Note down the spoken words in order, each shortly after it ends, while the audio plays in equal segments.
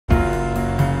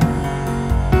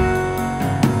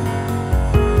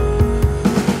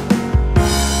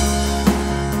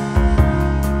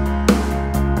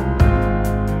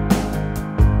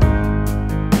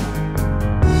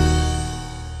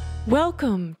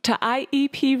to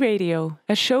IEP Radio,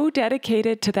 a show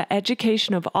dedicated to the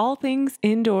education of all things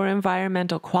indoor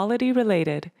environmental quality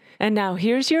related. And now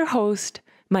here's your host,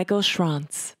 Michael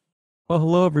Schrantz. Well,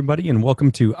 hello, everybody, and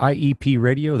welcome to IEP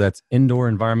Radio. That's Indoor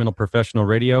Environmental Professional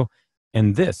Radio,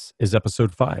 and this is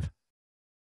episode 5.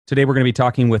 Today, we're going to be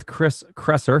talking with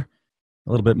Kresser.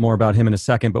 A little bit more about him in a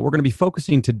second, but we're going to be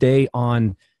focusing today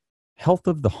on health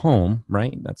of the home,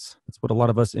 right? That's what a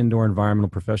lot of us indoor environmental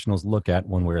professionals look at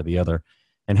one way or the other.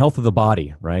 And health of the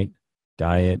body, right?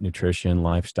 Diet, nutrition,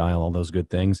 lifestyle, all those good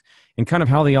things. And kind of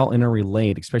how they all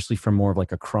interrelate, especially from more of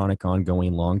like a chronic,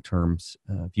 ongoing, long-term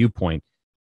viewpoint.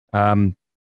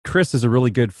 Chris is a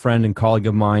really good friend and colleague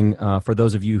of mine. For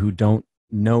those of you who don't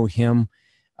know him,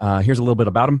 here's a little bit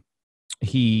about him.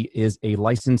 He is a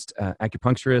licensed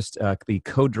acupuncturist, the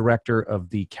co-director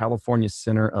of the California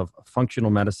Center of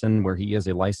Functional Medicine, where he is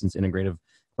a licensed integrative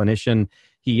clinician.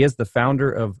 He is the founder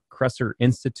of Kresser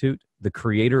Institute, the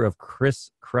creator of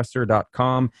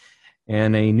Kresser.com,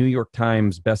 and a New York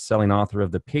Times best-selling author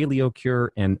of The Paleo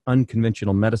Cure and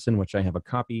Unconventional Medicine, which I have a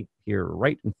copy here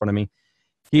right in front of me.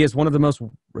 He is one of the most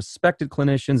respected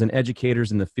clinicians and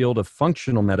educators in the field of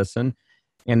functional medicine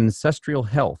and ancestral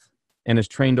health, and has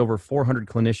trained over 400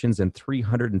 clinicians and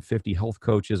 350 health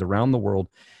coaches around the world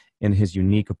in his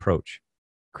unique approach.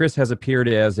 Chris has appeared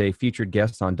as a featured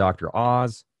guest on Dr.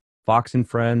 Oz, Fox and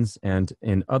Friends, and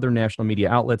in other national media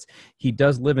outlets. He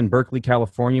does live in Berkeley,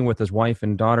 California with his wife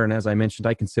and daughter, and as I mentioned,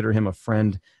 I consider him a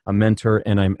friend, a mentor,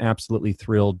 and I'm absolutely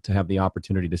thrilled to have the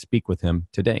opportunity to speak with him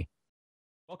today.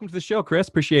 Welcome to the show, Chris.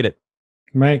 Appreciate it.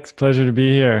 Mike, it's a pleasure to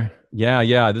be here.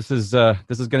 Yeah. This is going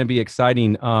to be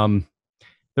exciting.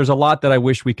 There's a lot that I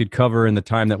wish we could cover in the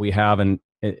time that we have, and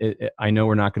I know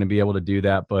we're not going to be able to do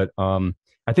that, but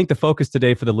I think the focus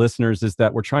today for the listeners is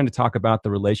that we're trying to talk about the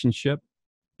relationship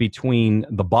between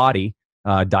the body,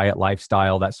 diet,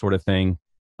 lifestyle, that sort of thing,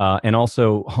 and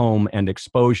also home and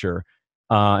exposure,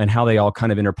 and how they all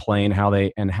kind of interplay and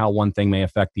how one thing may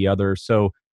affect the other.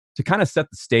 So to kind of set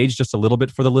the stage just a little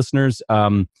bit for the listeners,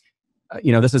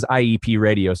 this is IEP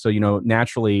radio. So,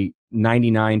 naturally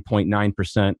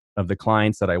 99.9% of the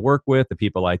clients that I work with, the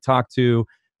people I talk to,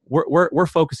 we're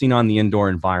focusing on the indoor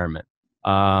environment.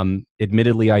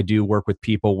 Admittedly, I do work with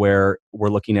people where we're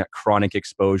looking at chronic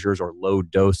exposures or low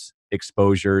dose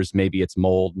exposures. Maybe it's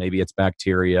mold, maybe it's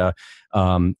bacteria,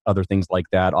 other things like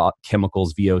that,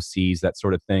 chemicals, VOCs, that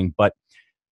sort of thing. But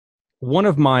one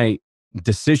of my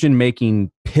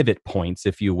decision-making pivot points,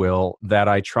 if you will, that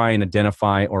I try and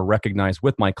identify or recognize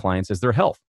with my clients is their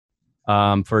health.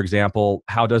 For example,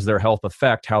 how does their health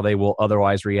affect how they will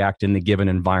otherwise react in the given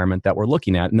environment that we're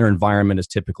looking at? And their environment is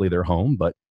typically their home,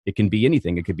 but it can be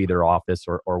anything. It could be their office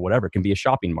or whatever. It can be a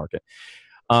shopping market.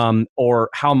 Or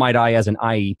how might I, as an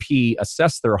IEP,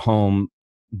 assess their home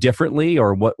differently?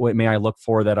 Or what may I look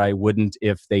for that I wouldn't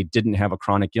if they didn't have a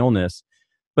chronic illness?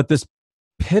 But this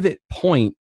pivot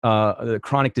point, the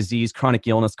chronic disease, chronic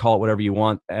illness, call it whatever you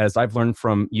want, as I've learned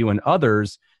from you and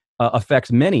others,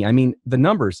 affects many. I mean, the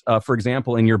numbers, for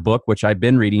example, in your book, which I've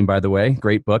been reading, by the way,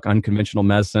 great book, Unconventional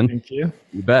Medicine. Thank you.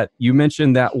 You bet. You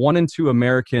mentioned that 1 in 2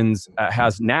 Americans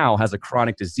has a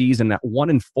chronic disease, and that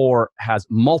 1 in 4 has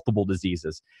multiple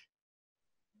diseases.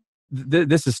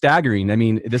 This is staggering. I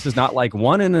mean, this is not like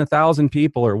 1 in 1,000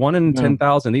 people or 1 in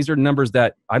 10,000. These are numbers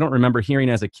that I don't remember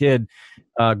hearing as a kid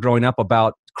growing up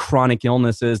about chronic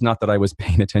illnesses. Not that I was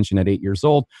paying attention at 8 years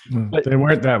old. But they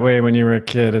weren't that way when you were a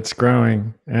kid. It's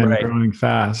growing and growing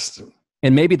fast.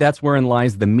 And maybe that's wherein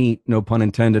lies the meat, no pun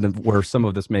intended, of where some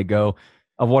of this may go,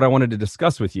 of what I wanted to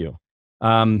discuss with you.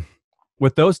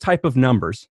 With those type of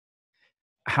numbers,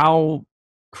 how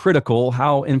critical,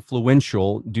 how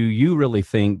influential do you really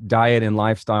think diet and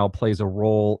lifestyle plays a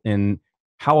role in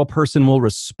how a person will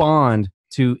respond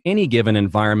to any given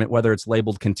environment, whether it's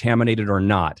labeled contaminated or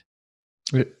not?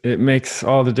 It makes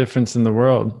all the difference in the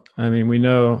world. I mean, we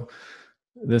know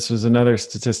this was another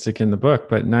statistic in the book,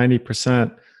 but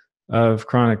 90% of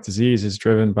chronic disease is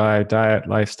driven by diet,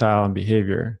 lifestyle, and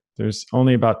behavior. There's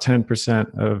only about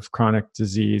 10% of chronic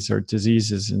disease or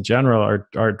diseases in general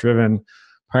are driven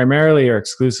primarily or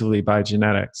exclusively by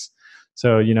genetics.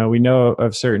 So, we know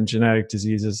of certain genetic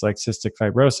diseases like cystic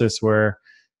fibrosis, where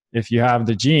if you have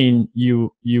the gene,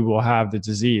 you will have the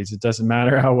disease. It doesn't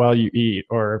matter how well you eat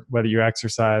or whether you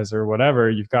exercise or whatever,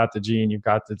 you've got the gene, you've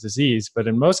got the disease. But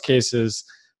in most cases,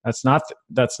 that's not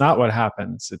what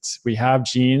happens. We have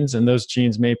genes, and those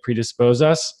genes may predispose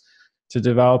us to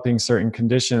developing certain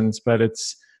conditions, but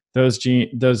those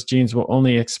genes will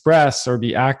only express or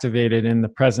be activated in the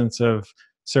presence of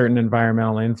certain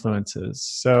environmental influences.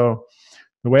 So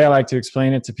the way I like to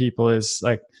explain it to people is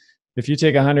like, if you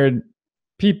take 100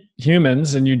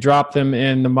 humans and you drop them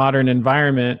in the modern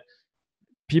environment,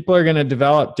 people are going to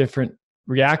develop different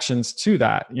reactions to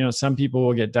that. Some people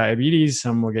will get diabetes,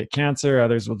 some will get cancer,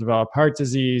 others will develop heart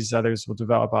disease, others will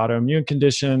develop autoimmune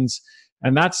conditions,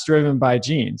 and that's driven by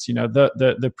genes.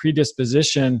 The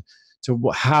predisposition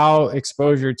to how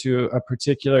exposure to a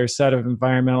particular set of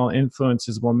environmental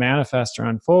influences will manifest or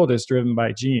unfold is driven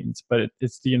by genes, but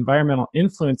it's the environmental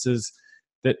influences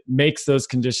that makes those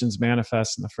conditions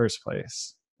manifest in the first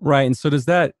place. Right. And so does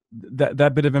that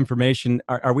bit of information,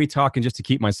 are we talking, just to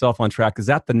keep myself on track, is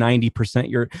that the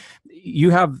 90%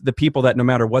 you have the people that no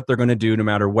matter what they're going to do, no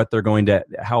matter what they're going to,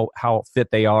 how fit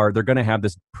they are, they're going to have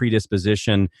this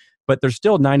predisposition, but there's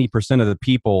still 90% of the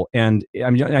people. And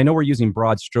I know we're using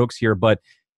broad strokes here, but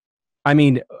I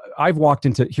mean,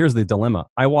 here's the dilemma.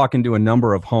 I walk into a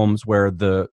number of homes where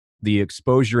the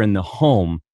exposure in the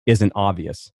home isn't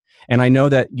obvious. And I know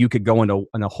that you could go into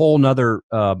a whole nother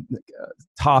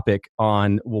topic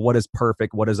on, well, what is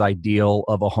perfect, what is ideal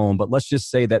of a home. But let's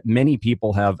just say that many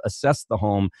people have assessed the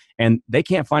home and they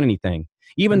can't find anything.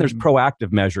 Even there's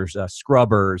proactive measures,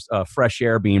 scrubbers, fresh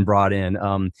air being brought in,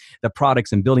 the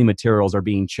products and building materials are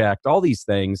being checked, all these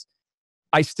things.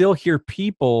 I still hear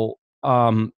people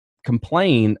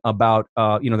complain about,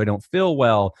 they don't feel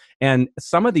well. And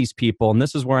some of these people, and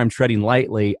this is where I'm treading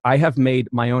lightly, I have made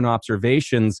my own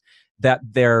observations that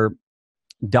their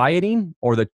dieting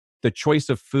or the choice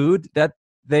of food that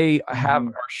they have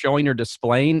are showing or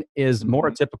displaying is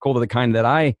more typical to the kind that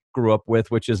I grew up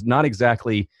with, which is not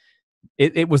exactly,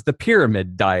 it was the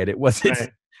pyramid diet.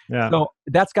 Right. Yeah. So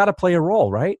that's got to play a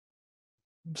role, right?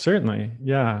 Certainly.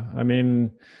 Yeah. I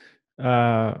mean,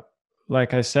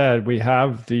 like I said, we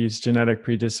have these genetic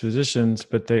predispositions,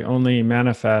 but they only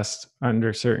manifest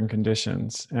under certain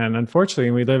conditions. And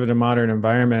unfortunately, we live in a modern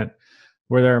environment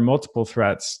where there are multiple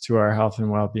threats to our health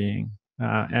and well-being.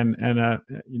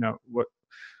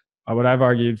 What I've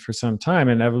argued for some time,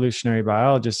 and evolutionary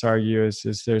biologists argue,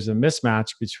 is there's a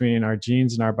mismatch between our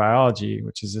genes and our biology,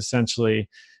 which is essentially,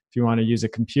 if you want to use a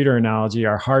computer analogy,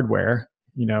 our hardware.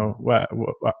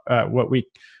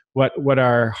 What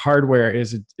our hardware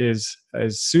is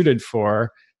suited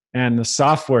for, and the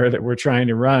software that we're trying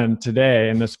to run today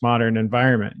in this modern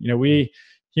environment. We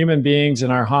human beings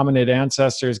and our hominid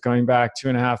ancestors going back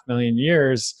 2.5 million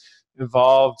years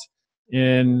evolved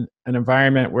in an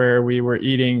environment where we were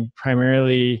eating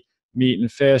primarily meat and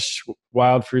fish,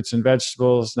 wild fruits and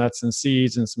vegetables, nuts and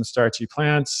seeds, and some starchy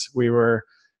plants. We were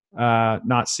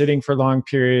not sitting for long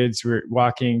periods. We were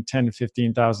walking 10 to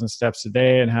 15,000 steps a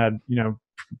day and had,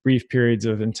 brief periods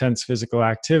of intense physical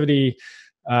activity.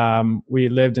 We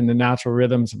lived in the natural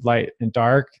rhythms of light and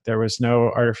dark. There was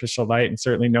no artificial light and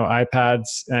certainly no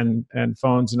iPads and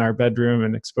phones in our bedroom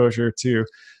and exposure to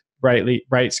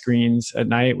bright screens at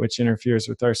night, which interferes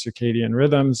with our circadian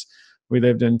rhythms. We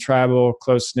lived in tribal,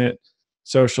 close-knit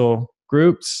social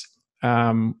groups.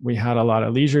 We had a lot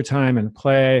of leisure time and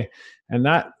play, and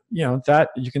that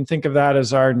you can think of that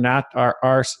as our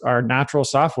natural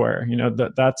software.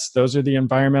 Those are the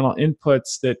environmental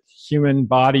inputs that human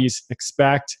bodies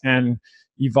expect and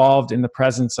evolved in the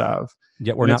presence of.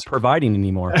 Yet we're not providing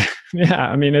anymore. Yeah,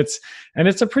 I mean, it's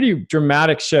a pretty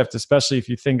dramatic shift, especially if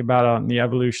you think about it on the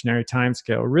evolutionary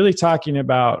timescale. We're really talking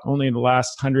about only the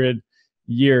last 100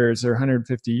 years or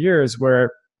 150 years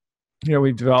where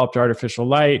we've developed artificial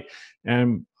light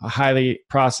and highly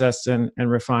processed and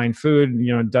refined food.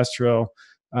 Industrial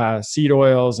seed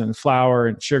oils and flour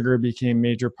and sugar became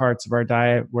major parts of our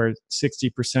diet, where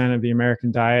 60% of the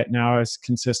American diet now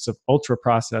consists of ultra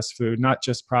processed food, not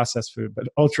just processed food, but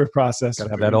ultra processed food.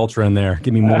 Gotta have that ultra in there.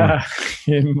 Give me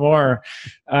more.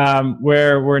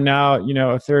 Where we're now,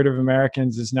 a third of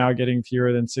Americans is now getting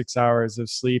fewer than 6 hours of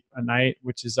sleep a night,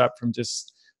 which is up from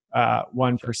just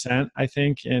 1%, I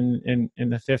think, in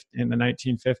the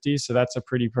 1950s. So that's a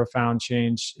pretty profound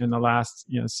change in the last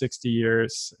 60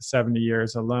 years, 70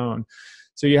 years alone.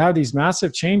 So you have these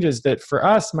massive changes that for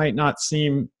us might not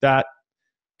seem that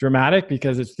dramatic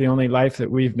because it's the only life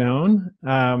that we've known.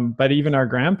 But even our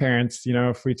grandparents,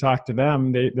 if we talk to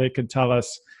them, they could tell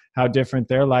us how different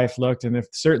their life looked, and if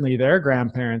certainly their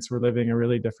grandparents were living a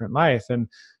really different life. And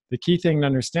the key thing to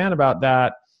understand about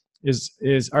that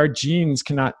is our genes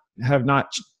have not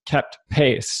kept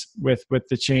pace with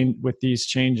these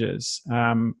changes.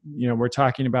 We're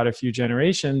talking about a few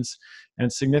generations,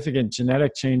 and significant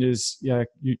genetic changes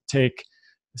you take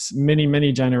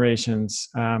many generations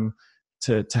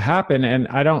to happen. And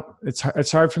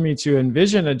it's hard for me to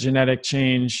envision a genetic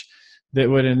change that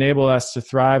would enable us to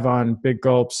thrive on big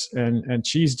gulps and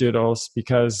cheese doodles,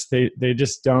 because they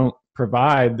just don't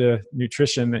provide the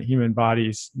nutrition that human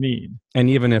bodies need. And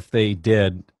even if they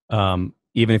did,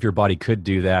 even if your body could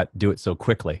do that, do it so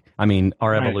quickly. I mean,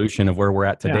 our Right. evolution of where we're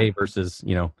at today Yeah. versus,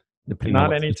 depending on Not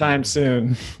what anytime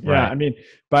soon. Yeah. Right. I mean,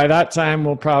 by that time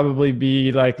we'll probably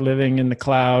be like living in the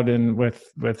cloud and with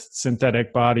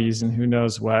synthetic bodies and who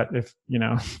knows what, if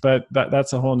but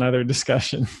that's a whole nother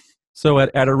discussion. So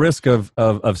at a risk of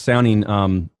sounding,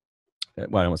 well, I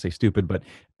don't want to say stupid, but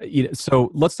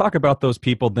so let's talk about those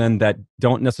people then that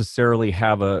don't necessarily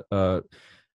have a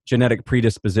genetic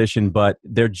predisposition, but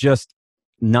they're just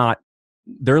not,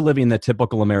 they're living the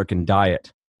typical American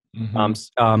diet.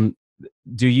 Mm-hmm.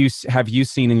 Have you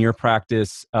seen in your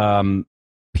practice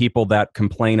people that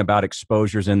complain about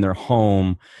exposures in their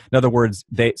home? In other words,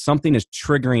 something is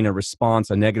triggering a response,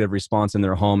 a negative response in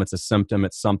their home. It's a symptom.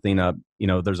 It's something.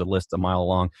 There's a list a mile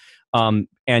long,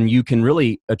 and you can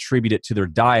really attribute it to their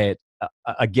diet.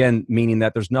 Again, meaning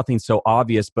that there's nothing so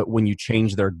obvious, but when you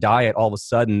change their diet, all of a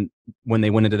sudden, when they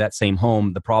went into that same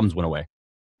home, the problems went away.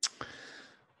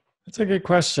 That's a good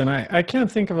question. I can't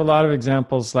think of a lot of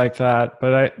examples like that,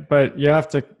 but you have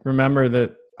to remember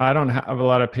that I don't have a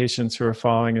lot of patients who are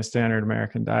following a standard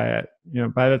American diet.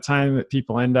 By the time that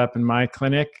people end up in my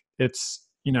clinic, it's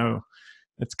kind of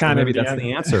maybe that's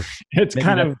the answer. It's maybe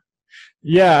kind of,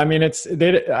 yeah. I mean,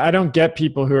 I don't get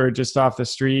people who are just off the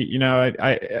street.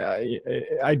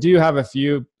 I do have a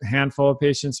handful of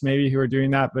patients maybe who are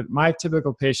doing that, but my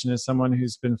typical patient is someone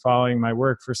who's been following my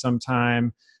work for some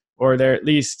time, or they're at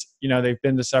least, they've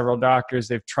been to several doctors,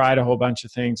 they've tried a whole bunch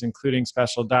of things, including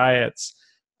special diets,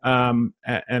 and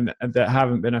that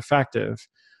haven't been effective.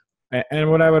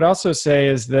 And what I would also say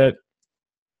is that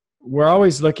we're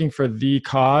always looking for the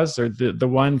cause or the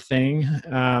one thing.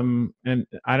 And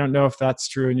I don't know if that's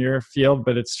true in your field,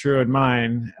 but it's true in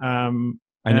mine. I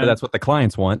know that's what the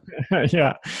clients want.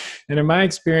 Yeah. And in my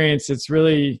experience, it's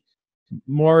really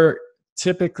more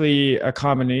typically a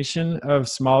combination of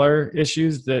smaller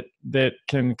issues that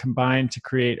can combine to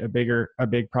create a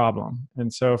big problem.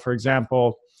 And so, for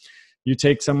example, you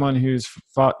take someone who's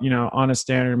on a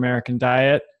standard American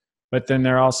diet, but then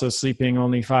they're also sleeping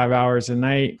only 5 hours a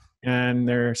night, and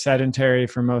they're sedentary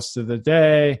for most of the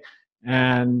day,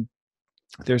 and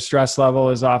their stress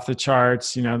level is off the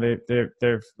charts.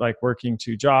 They're like working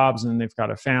 2 jobs, and they've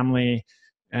got a family,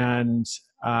 and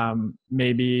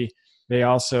maybe they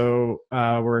also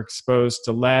were exposed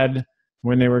to lead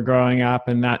when they were growing up,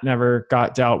 and that never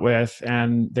got dealt with,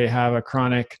 and they have a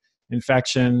chronic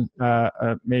infection.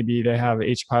 Maybe they have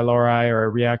H. pylori or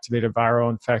a reactivated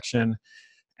viral infection,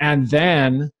 and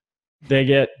then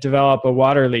they develop a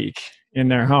water leak in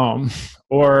their home,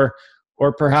 or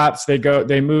perhaps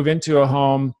they move into a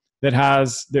home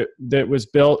that was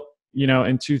built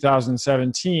in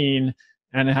 2017,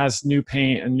 and it has new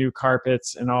paint and new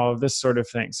carpets and all of this sort of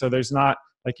thing. So there's not,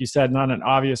 like you said, not an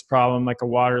obvious problem like a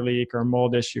water leak or a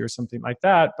mold issue or something like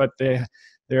that, but there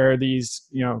are these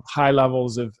high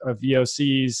levels of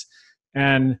VOCs,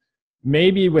 and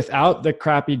maybe without the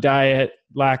crappy diet,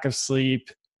 lack of sleep,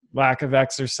 lack of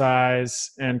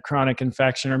exercise, and chronic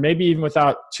infection, or maybe even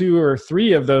without 2 or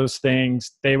 3 of those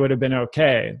things, they would have been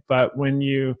okay. But when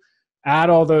you add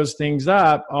all those things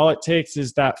up, all it takes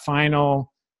is that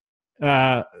final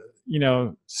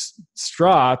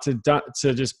straw to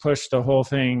just push the whole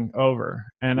thing over.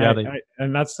 And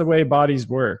and that's the way bodies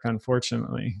work,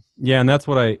 unfortunately. Yeah, and that's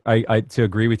what I to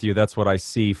agree with you, that's what I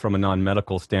see from a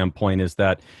non-medical standpoint, is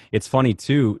that it's funny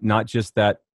too, not just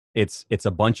that it's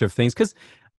a bunch of things, because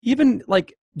even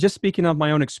like, just speaking of my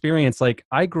own experience, like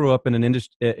I grew up in an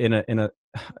industry, in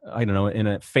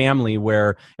a family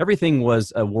where everything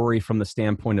was a worry from the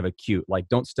standpoint of acute, like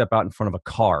don't step out in front of a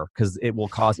car because it will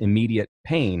cause immediate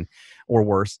pain or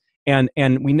worse. And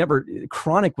we never,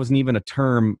 chronic wasn't even a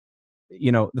term.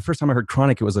 The first time I heard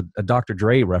chronic, it was a Dr.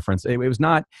 Dre reference. It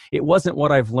wasn't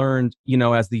what I've learned,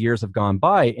 as the years have gone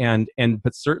by.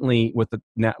 But certainly with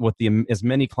the as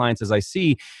many clients as I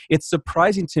see, it's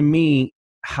surprising to me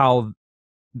how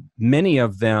many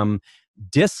of them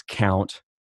discount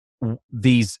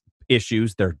these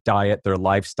issues, their diet, their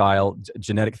lifestyle,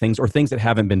 genetic things, or things that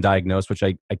haven't been diagnosed, which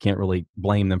I can't really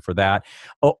blame them for that,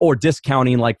 or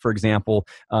discounting, like, for example,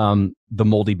 the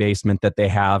moldy basement that they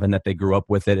have and that they grew up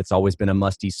with it. It's always been a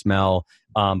musty smell,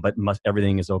 but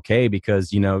everything is okay because,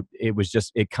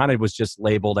 it kind of was just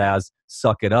labeled as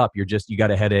suck it up. You got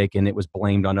a headache, and it was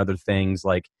blamed on other things,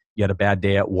 like you had a bad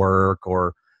day at work,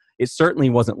 or it certainly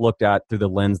wasn't looked at through the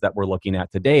lens that we're looking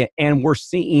at today. And we're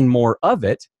seeing more of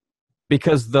it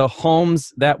because the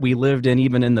homes that we lived in,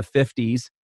 even in the 50s,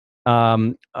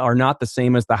 are not the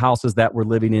same as the houses that we're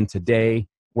living in today,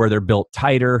 where they're built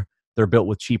tighter, they're built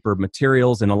with cheaper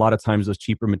materials, and a lot of times those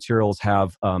cheaper materials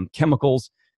have chemicals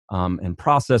and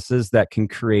processes that can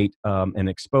create an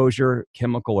exposure,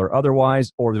 chemical or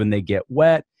otherwise, or when they get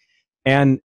wet.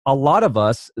 And a lot of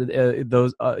us,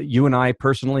 you and I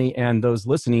personally, and those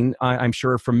listening, I'm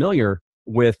sure are familiar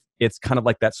with. It's kind of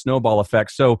like that snowball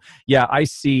effect. So yeah, I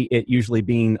see it usually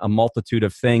being a multitude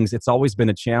of things. It's always been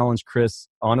a challenge, Chris,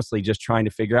 honestly, just trying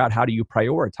to figure out how do you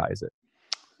prioritize it?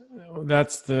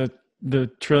 That's the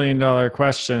 $1 trillion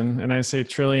question. And I say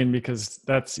trillion because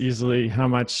that's easily how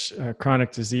much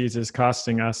chronic disease is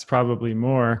costing us, probably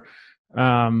more.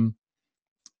 I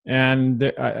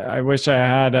wish I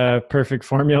had a perfect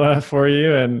formula for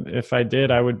you. And if I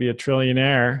did, I would be a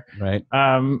trillionaire. Right.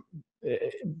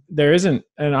 There isn't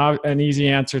an easy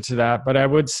answer to that. But I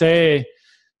would say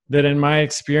that in my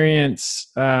experience,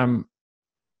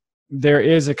 there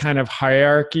is a kind of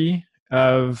hierarchy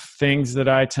of things that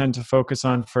I tend to focus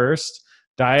on first.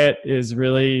 Diet is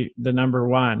really the number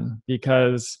one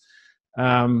because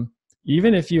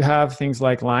even if you have things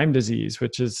like Lyme disease,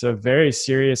 which is a very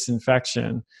serious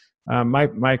infection,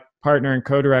 my partner and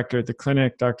co-director at the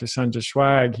clinic, Dr. Sanjay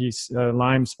Schwag, he's a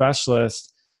Lyme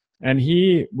specialist, and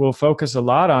he will focus a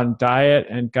lot on diet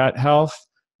and gut health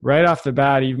right off the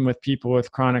bat, even with people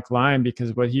with chronic Lyme,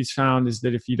 because what he's found is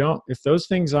that if those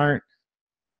things aren't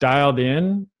dialed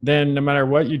in, then no matter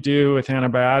what you do with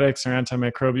antibiotics or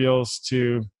antimicrobials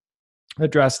to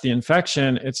address the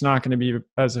infection, it's not going to be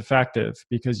as effective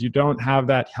because you don't have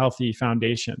that healthy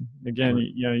foundation. Again,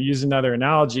 Right. Use another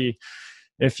analogy.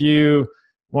 If you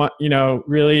want,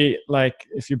 really, like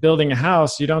if you're building a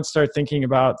house, you don't start thinking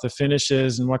about the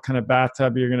finishes and what kind of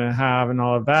bathtub you're going to have and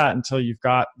all of that until you've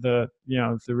got the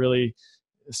really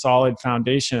solid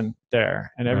foundation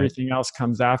there, and everything else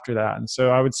comes after that. And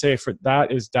so I would say for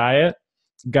that is diet.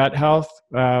 Gut health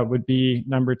would be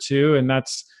number two, and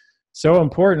that's so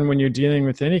important when you're dealing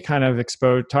with any kind of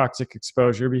toxic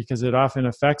exposure because it often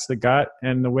affects the gut.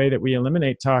 And the way that we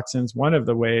eliminate toxins, one of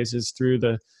the ways is through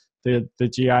the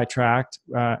GI tract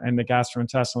and the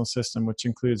gastrointestinal system, which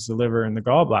includes the liver and the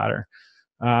gallbladder.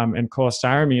 And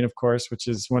cholestyramine, of course, which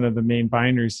is one of the main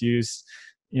binders used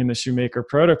in the Shoemaker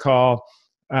protocol,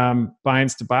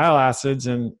 binds to bile acids,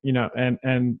 and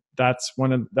that's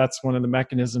one of the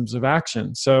mechanisms of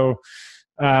action. So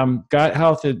gut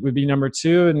health, it would be number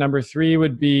two, and number three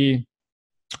would be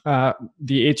the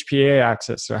HPA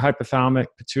axis, or hypothalamic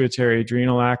pituitary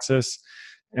adrenal axis.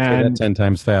 And say that 10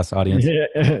 times fast, audience.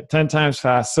 10 times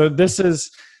fast. So this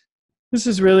is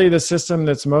really the system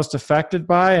that's most affected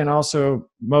by and also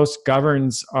most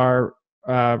governs our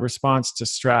response to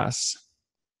stress.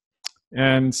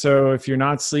 And so if you're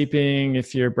not sleeping,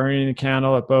 if you're burning a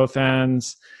candle at both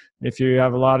ends, if you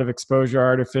have a lot of exposure to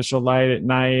artificial light at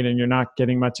night and you're not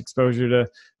getting much exposure to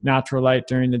natural light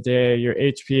during the day, your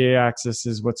HPA axis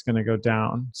is what's going to go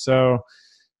down. So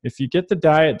if you get the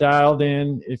diet dialed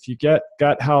in, if you get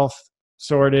gut health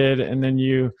sorted, and then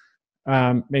you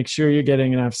make sure you're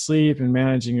getting enough sleep and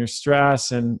managing your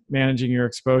stress and managing your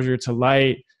exposure to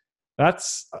light,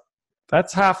 that's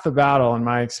half the battle in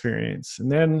my experience.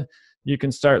 And then you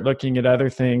can start looking at other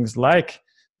things like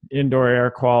indoor air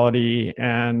quality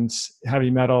and heavy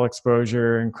metal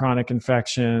exposure and chronic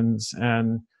infections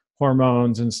and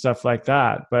hormones and stuff like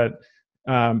that. But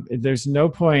there's no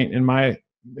point in my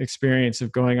experience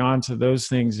of going on to those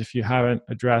things if you haven't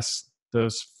addressed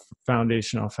those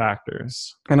foundational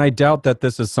factors. And I doubt that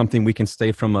this is something we can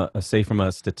say from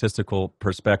a statistical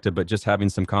perspective, but just having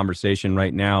some conversation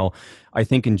right now, I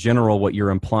think in general what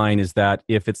you're implying is that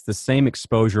if it's the same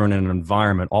exposure in an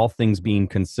environment, all things being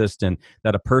consistent,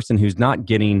 that a person who's not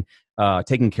getting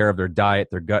taking care of their diet,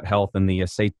 their gut health, and the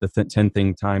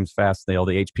 10 times fast, the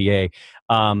HPA,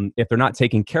 if they're not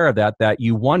taking care of that, that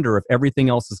you wonder if everything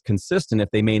else is consistent, if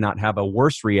they may not have a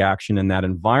worse reaction in that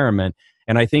environment.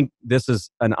 And I think this is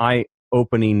an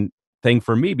eye-opening thing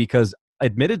for me because,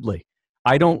 admittedly,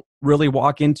 I don't really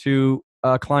walk into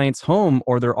a client's home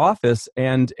or their office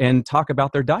and talk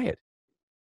about their diet.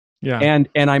 Yeah. And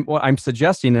I'm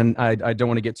suggesting, and I don't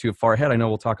want to get too far ahead. I know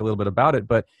we'll talk a little bit about it,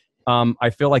 but I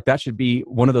feel like that should be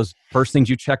one of those first things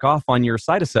you check off on your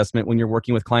site assessment when you're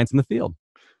working with clients in the field.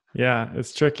 Yeah,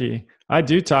 it's tricky. I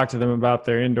do talk to them about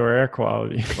their indoor air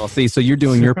quality. Well, see, so you're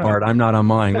doing your part. I'm not on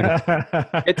mine.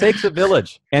 It takes a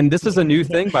village. And this is a new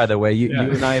thing, by the way. You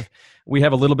and I, we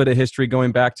have a little bit of history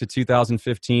going back to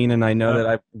 2015. And I know that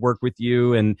I've worked with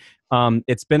you. And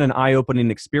it's been an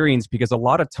eye-opening experience because a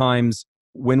lot of times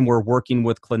when we're working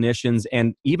with clinicians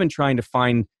and even trying to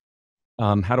find,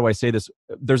 how do I say this?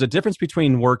 There's a difference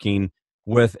between working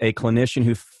with a clinician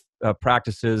who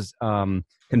practices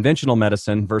conventional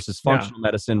medicine versus functional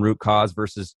medicine, root cause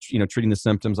versus treating the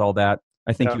symptoms, all that.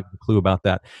 I think you have a clue about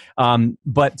that.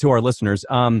 But to our listeners,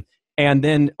 and And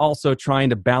then also trying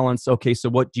to balance, okay, so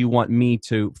what do you want me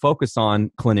to focus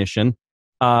on, clinician,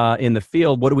 in the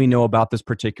field? What do we know about this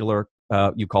particular,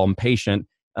 you call them patient,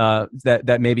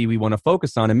 that maybe we want to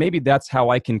focus on? And maybe that's how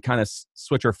I can kind of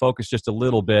switch our focus just a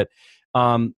little bit.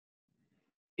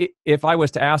 If I was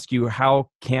to ask you,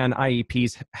 how can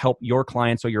IEPs help your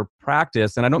clients or your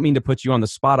practice? And I don't mean to put you on the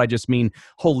spot. I just mean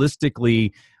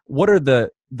holistically, what are the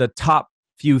top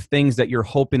few things that you're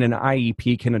hoping an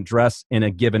IEP can address in a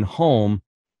given home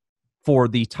for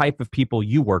the type of people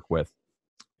you work with?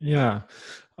 Yeah,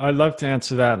 I'd love to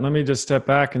answer that. Let me just step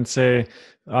back and say,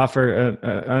 offer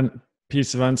a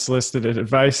piece of unsolicited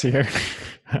advice here.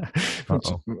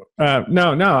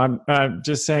 I'm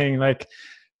just saying, like,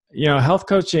 health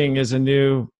coaching is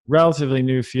a relatively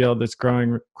new field that's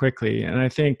growing quickly. And I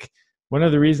think one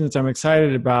of the reasons I'm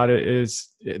excited about it is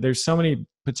there's so many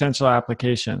potential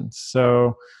applications.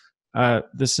 So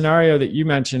the scenario that you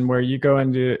mentioned, where you go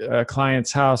into a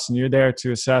client's house and you're there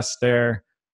to assess their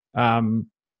home,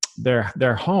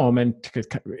 and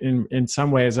in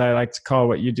some ways, I like to call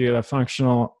what you do a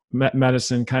functional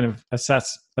medicine kind of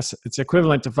assess. It's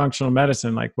equivalent to functional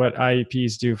medicine, like what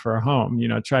IEPs do for a home.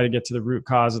 Try to get to the root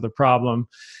cause of the problem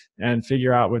and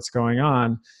figure out what's going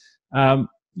on.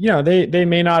 They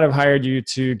may not have hired you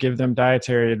to give them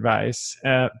dietary advice,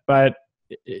 but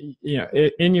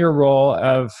in your role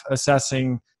of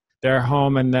assessing their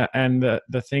home and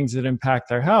the things that impact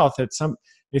their health,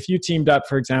 if you teamed up,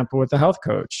 for example, with a health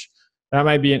coach, that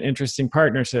might be an interesting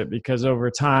partnership, because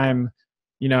over time,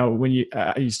 when you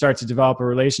start to develop a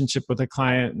relationship with a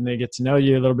client and they get to know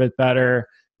you a little bit better,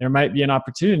 there might be an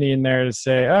opportunity in there to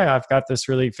say, "Oh, I've got this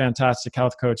really fantastic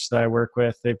health coach that I work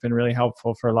with. They've been really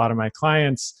helpful for a lot of my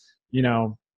clients.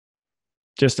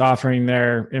 Just offering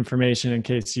their information in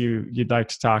case you'd like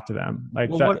to talk to them."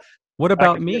 Like, well, what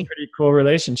about that me? a pretty cool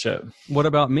relationship. What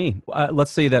about me?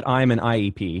 Let's say that I'm an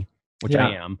IEP, which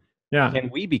I am. Yeah. Can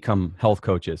we become health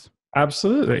coaches?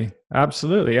 Absolutely.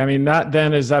 I mean, that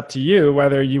then is up to you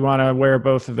whether you want to wear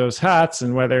both of those hats,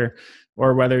 and whether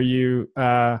you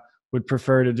would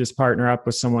prefer to just partner up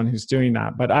with someone who's doing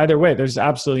that. But either way, there's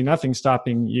absolutely nothing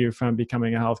stopping you from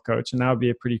becoming a health coach, and that would be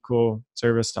a pretty cool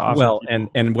service to offer. Well, people.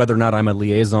 and whether or not I'm a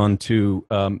liaison to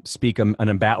speak an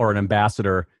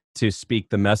ambassador to speak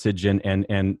the message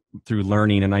and through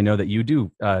learning. And I know that you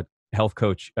do health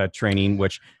coach training,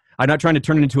 which I'm not trying to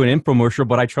turn it into an infomercial,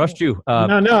 but I trust you.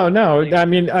 No. I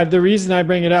mean, the reason I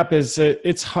bring it up is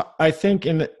I think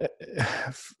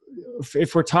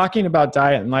if we're talking about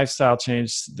diet and lifestyle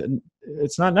change,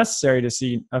 it's not necessary to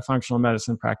see a functional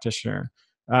medicine practitioner.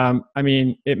 I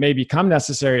mean, it may become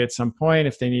necessary at some point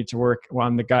if they need to work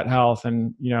on the gut health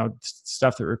and,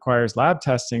 stuff that requires lab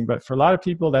testing. But for a lot of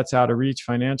people, that's out of reach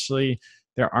financially.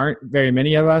 There aren't very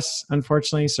many of us,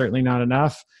 unfortunately, certainly not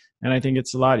enough. And I think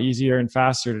it's a lot easier and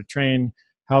faster to train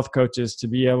health coaches to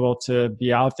be able to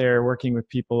be out there working with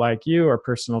people like you or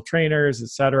personal trainers, et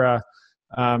cetera,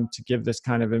 to give this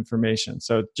kind of information.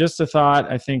 So just a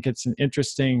thought. I think it's an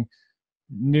interesting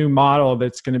new model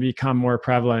that's going to become more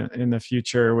prevalent in the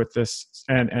future with this,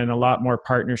 and a lot more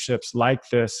partnerships like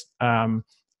this are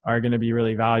going to be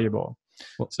really valuable.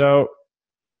 So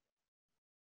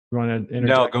you want to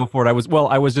interject? No, go for it.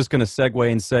 I was just going to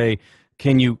segue and say,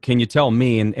 can you tell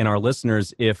me and our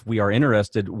listeners, if we are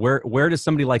interested, where does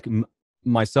somebody like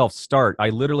myself start? I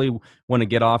literally want to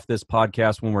get off this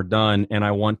podcast when we're done, and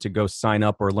I want to go sign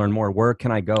up or learn more. Where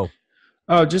can I go?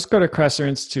 Oh, just go to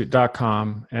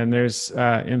kresserinstitute.com, and there's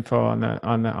info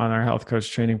on our health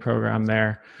coach training program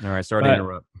there. All right, sorry to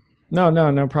interrupt.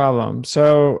 No problem.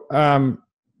 So,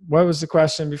 what was the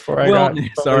question before I got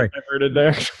diverted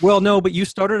there? Well, no, but you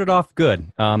started it off good.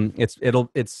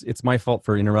 It's my fault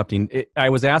for interrupting. I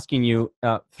was asking you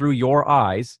through your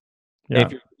eyes,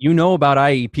 if you know about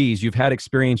IEPs, you've had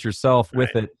experience yourself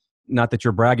with it. Not that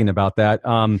you're bragging about that.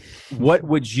 What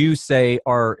would you say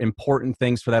are important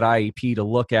things for that IEP to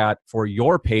look at for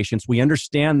your patients? We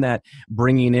understand that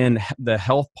bringing in the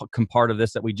health part of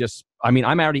this I'm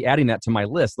already adding that to my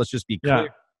list. Let's just be clear.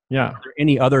 Yeah. Are there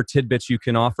any other tidbits you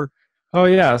can offer? Oh,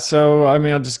 yeah. So,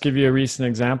 I'll just give you a recent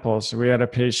example. So we had a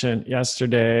patient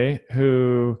yesterday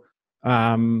who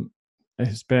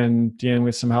has been dealing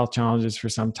with some health challenges for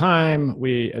some time.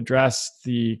 We addressed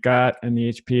the gut and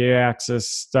the HPA axis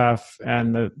stuff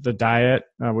and the diet,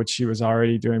 which she was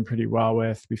already doing pretty well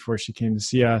with before she came to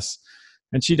see us.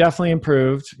 And she definitely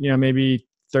improved, maybe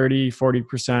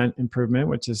 30-40% improvement,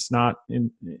 which is not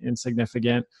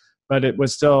insignificant, but it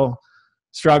was still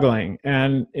struggling.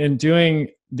 And in doing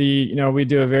we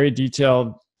do a very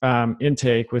detailed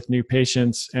intake with new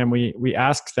patients, and we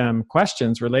ask them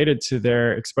questions related to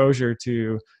their exposure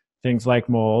to things like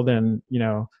mold and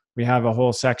we have a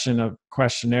whole section of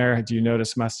questionnaire. Do you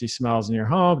notice musty smells in your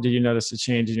home? Did you notice a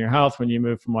change in your health when you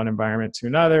move from one environment to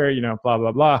another? Blah,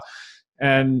 blah, blah.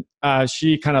 And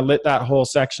she kind of lit that whole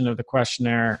section of the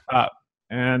questionnaire up.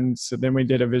 And so then we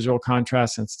did a visual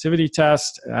contrast sensitivity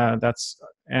test.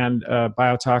 And a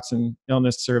biotoxin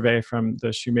illness survey from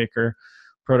the Shoemaker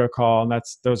protocol. And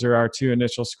those are our two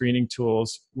initial screening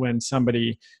tools when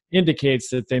somebody indicates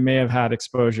that they may have had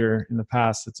exposure in the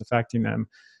past that's affecting them.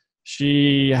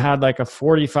 She had like a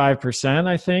 45%,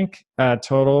 I think,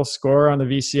 total score on the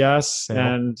VCS,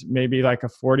 and maybe like a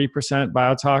 40%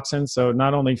 biotoxin. So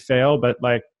not only fail, but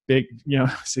like big,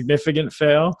 significant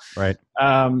fail. Right.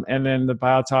 And then the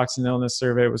biotoxin illness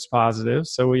survey was positive.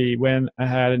 So we went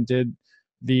ahead and did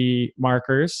the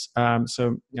markers.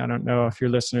 So I don't know if your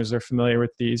listeners are familiar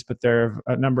with these, but there are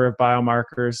a number of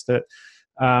biomarkers that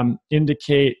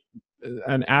indicate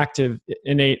an active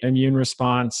innate immune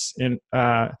response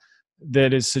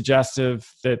that is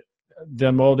suggestive that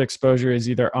the mold exposure is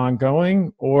either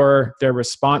ongoing or their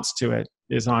response to it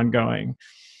is ongoing.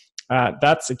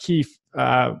 That's a key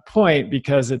point,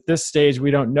 because at this stage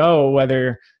we don't know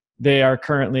whether they are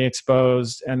currently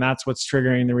exposed and that's what's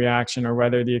triggering the reaction, or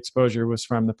whether the exposure was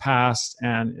from the past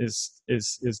and is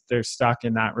they're stuck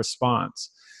in that response.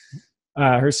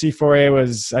 Her C4A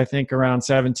was, I think, around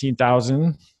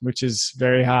 17,000, which is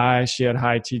very high. She had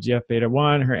high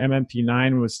TGF-beta1. Her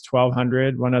MMP9 was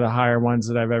 1,200, one of the higher ones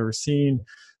that I've ever seen.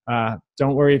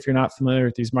 Don't worry if you're not familiar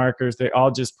with these markers. They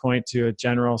all just point to a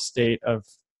general state of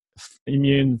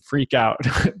immune freak out,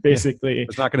 basically.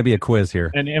 There's not going to be a quiz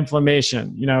here. And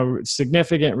inflammation,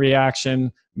 significant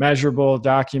reaction, measurable,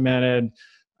 documented.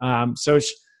 So,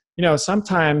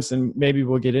 sometimes, and maybe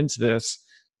we'll get into this,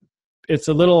 it's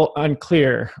a little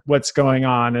unclear what's going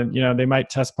on. And, they might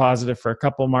test positive for a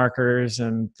couple markers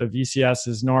and the VCS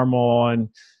is normal and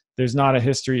there's not a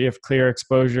history of clear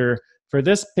exposure. For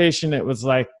this patient, it was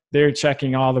like they're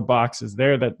checking all the boxes.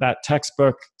 They're that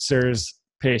textbook SIRS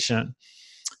patient.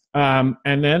 And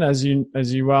then, as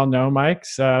you well know, Mike,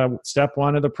 step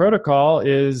one of the protocol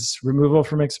is removal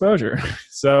from exposure.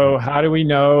 So how do we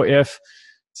know if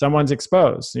someone's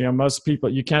exposed? Most people,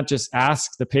 you can't just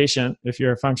ask the patient, if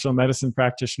you're a functional medicine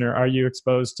practitioner, are you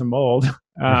exposed to mold?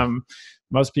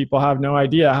 Most people have no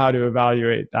idea how to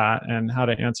evaluate that and how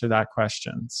to answer that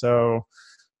question. So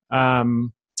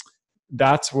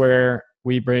that's where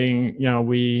we bring,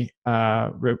 we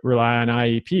rely on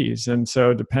IEPs. And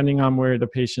so depending on where the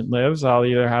patient lives, I'll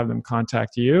either have them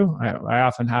contact you. I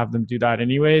often have them do that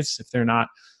anyways if they're not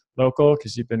local,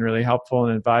 because you've been really helpful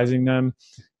in advising them.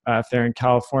 If they're in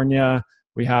California,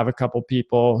 we have a couple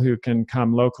people who can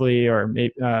come locally, or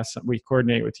maybe we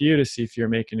coordinate with you to see if you're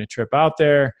making a trip out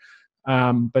there.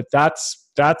 But that's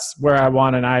where I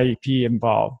want an IEP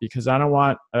involved, because I don't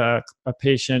want a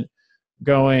patient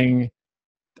going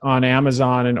on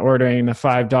Amazon and ordering the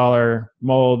 $5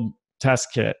 mold test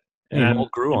kit. And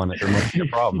mold grew on it. There must be a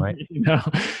problem, right?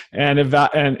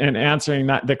 And answering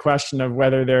the question of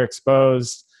whether they're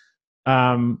exposed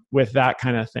with that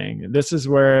kind of thing. This is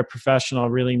where a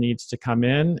professional really needs to come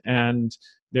in, and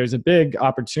there's a big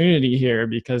opportunity here,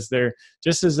 because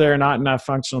just as there are not enough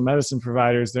functional medicine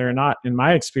providers, there are not, in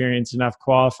my experience, enough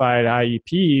qualified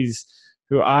IEPs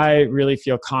who I really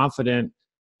feel confident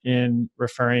in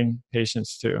referring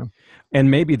patients to.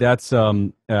 And maybe that's,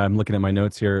 I'm looking at my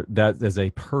notes here, that is a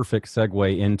perfect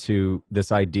segue into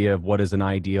this idea of what is an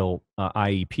ideal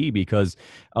IEP, because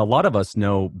a lot of us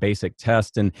know basic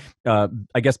tests. And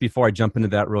I guess before I jump into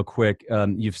that real quick,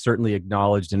 you've certainly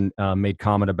acknowledged and made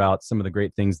comment about some of the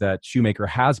great things that Shoemaker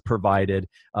has provided,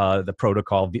 the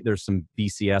protocol. There's some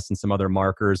VCS and some other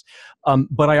markers.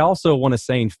 But I also want to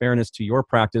say, in fairness to your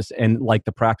practice, and like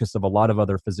the practice of a lot of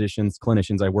other physicians,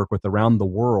 clinicians I work with around the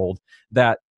world,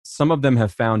 that some of them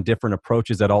have found different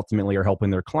approaches that ultimately are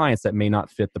helping their clients that may not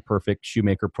fit the perfect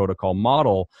Shoemaker protocol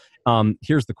model.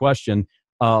 Here's the question.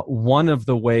 One of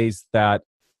the ways that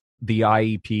the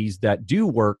IEPs that do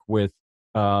work with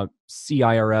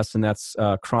CIRS, and that's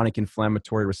chronic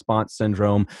inflammatory response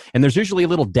syndrome, and there's usually a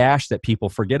little dash that people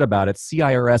forget about it,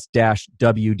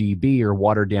 CIRS-WDB, or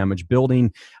water damage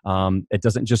building. It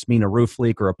doesn't just mean a roof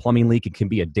leak or a plumbing leak. It can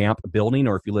be a damp building,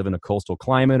 or if you live in a coastal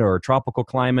climate or a tropical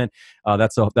climate,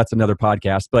 that's another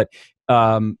podcast. But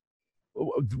one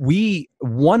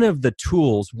of the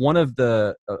tools, one of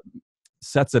the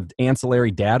sets of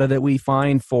ancillary data that we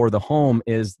find for the home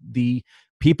is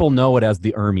people know it as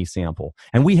the ERMI sample.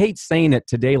 And we hate saying it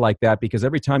today like that, because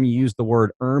every time you use the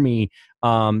word ERMI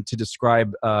to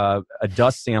describe a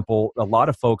dust sample, a lot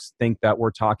of folks think that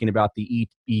we're talking about the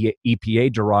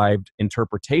EPA-derived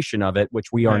interpretation of it,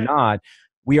 which we are not.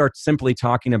 We are simply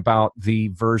talking about the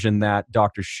version that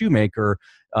Dr. Shoemaker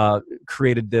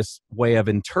created this way of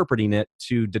interpreting it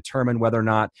to determine whether or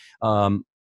not,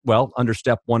 under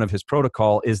step one of his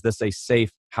protocol, is this a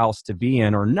safe house to be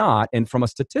in or not? And from a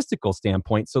statistical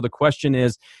standpoint, so the question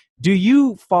is, do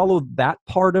you follow that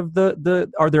part of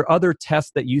are there other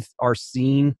tests that you are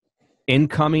seeing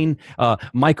incoming,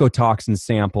 mycotoxin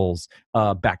samples,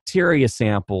 bacteria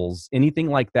samples, anything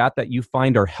like that you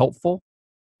find are helpful?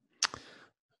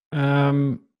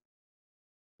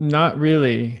 Not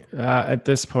really at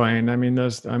this point. I mean,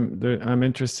 I'm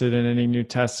interested in any new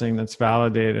testing that's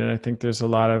validated. I think there's a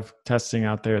lot of testing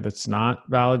out there that's not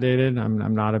validated.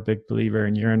 I'm not a big believer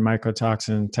in urine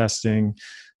mycotoxin testing.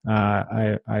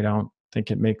 I don't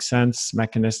think it makes sense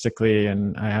mechanistically,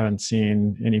 and I haven't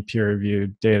seen any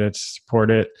peer-reviewed data to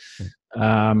support it.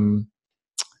 And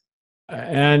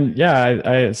yeah,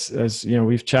 as you know,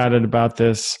 we've chatted about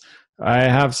this. I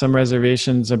have some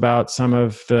reservations about some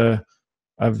of the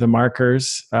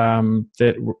markers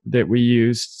that we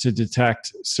use to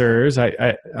detect SIRS.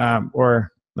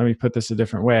 Or let me put this a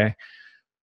different way.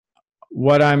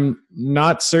 What I'm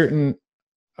not certain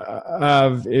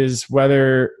of is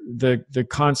whether the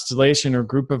constellation or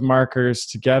group of markers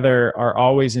together are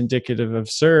always indicative of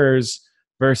SIRS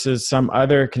versus some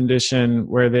other condition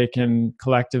where they can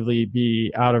collectively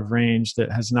be out of range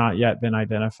that has not yet been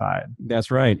identified. That's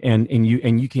right, and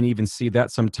you can even see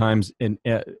that sometimes, and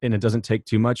it doesn't take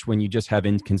too much when you just have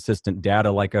inconsistent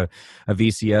data, like a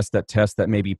VCS that tests that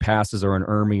maybe passes, or an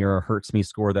ERMI or a Hertzme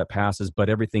score that passes, but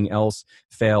everything else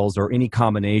fails, or any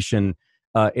combination.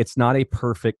 It's not a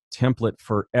perfect template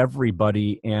for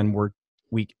everybody, and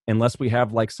unless we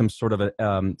have like some sort of a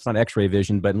it's not X-ray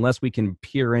vision, but unless we can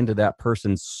peer into that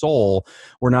person's soul,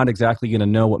 we're not exactly going to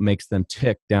know what makes them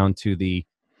tick down to the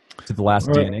last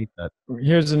DNA set.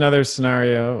 Here's another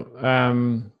scenario,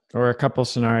 or a couple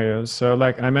scenarios. So,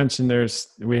 like I mentioned,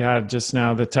 we had just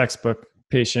now the textbook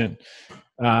patient.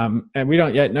 And we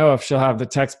don't yet know if she'll have the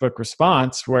textbook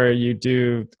response where you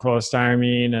do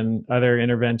cholestyramine and other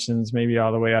interventions, maybe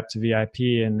all the way up to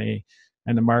VIP, and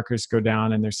the markers go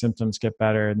down and their symptoms get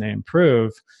better and they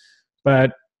improve.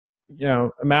 But, you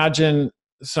know, imagine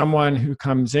someone who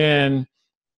comes in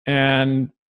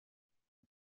and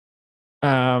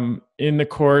in the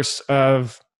course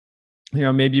of, you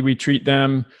know, maybe we treat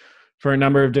them for a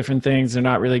number of different things. They're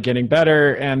not really getting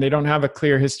better, and they don't have a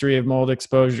clear history of mold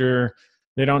exposure.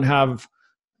 They don't have,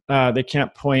 they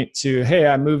can't point to, hey,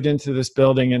 I moved into this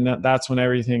building and that's when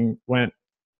everything went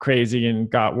crazy and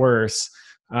got worse.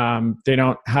 They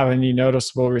don't have any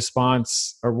noticeable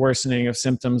response or worsening of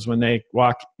symptoms when they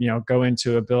go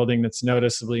into a building that's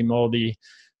noticeably moldy.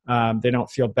 They don't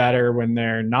feel better when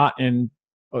they're not in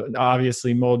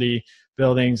obviously moldy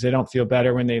buildings. They don't feel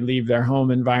better when they leave their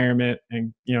home environment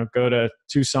and, you know, go to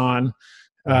Tucson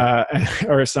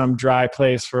or some dry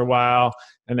place for a while,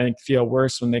 and then feel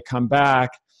worse when they come back.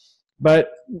 But,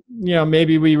 you know,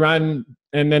 maybe we run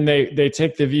and then they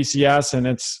take the VCS and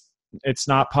it's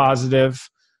not positive.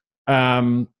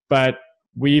 But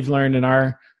we've learned in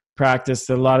our practice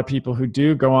that a lot of people who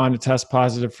do go on to test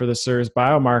positive for the SIRS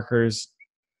biomarkers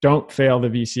don't fail the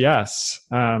VCS.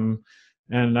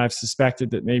 And I've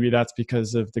suspected that maybe that's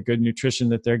because of the good nutrition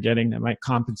that they're getting that might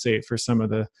compensate for some of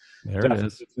the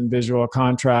deficits in visual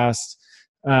contrast.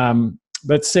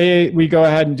 But say we go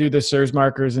ahead and do the SIRS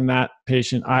markers in that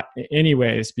patient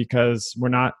anyways, because we're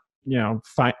not, you know,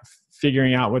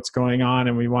 figuring out what's going on,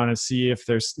 and we want to see if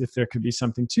there could be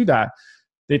something to that.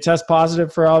 They test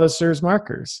positive for all the SIRS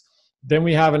markers. Then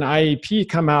we have an IEP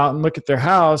come out and look at their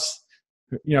house,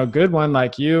 you know, good one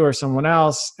like you or someone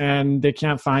else, and they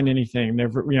can't find anything.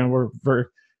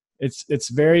 It's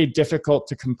very difficult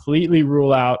to completely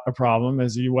rule out a problem,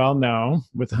 as you well know,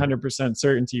 with 100%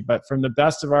 certainty. But from the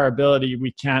best of our ability,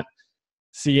 we can't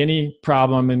see any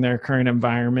problem in their current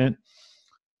environment.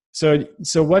 So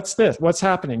what's this? What's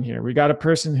happening here? We got a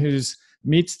person who's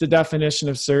meets the definition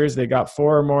of SIRS. They got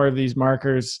 4 or more of these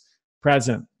markers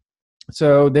present.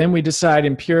 So then we decide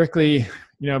empirically,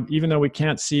 you know, even though we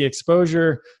can't see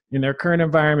exposure in their current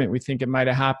environment, we think it might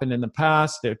have happened in the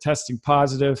past. They're testing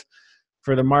positive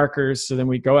for the markers. So then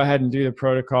we go ahead and do the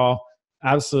protocol.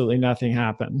 Absolutely nothing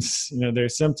happens. You know, their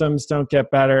symptoms don't get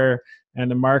better and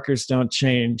the markers don't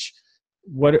change.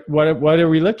 What are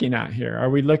we looking at here?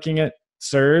 Are we looking at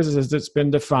SIRS as it's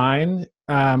been defined?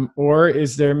 Or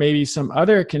is there maybe some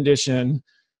other condition,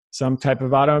 some type of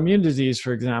autoimmune disease,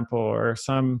 for example, or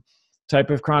some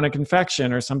type of chronic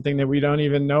infection or something that we don't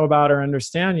even know about or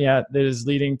understand yet that is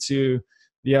leading to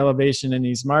the elevation in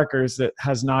these markers that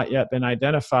has not yet been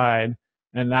identified?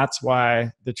 And that's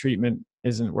why the treatment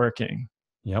isn't working.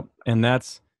 Yep. And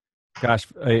that's Gosh,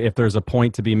 if there's a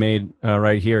point to be made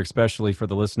right here, especially for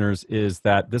the listeners, is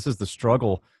that this is the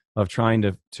struggle of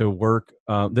trying to work.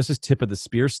 This is tip of the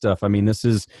spear stuff. I mean,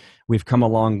 we've come a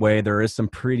long way. There is some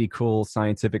pretty cool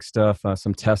scientific stuff,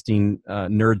 some testing,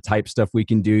 nerd type stuff we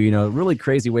can do. Really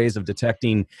crazy ways of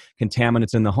detecting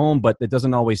contaminants in the home, but it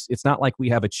doesn't always. It's not like we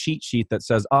have a cheat sheet that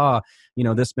says,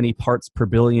 this many parts per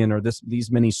billion, or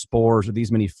these many spores, or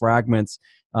these many fragments.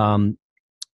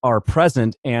 Are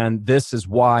present, and this is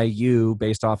why you,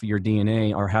 based off of your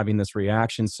DNA, are having this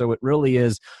reaction. So it really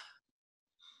is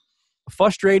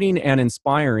frustrating and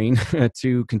inspiring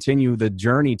to continue the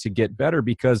journey to get better,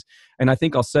 because, and I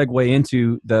think I'll segue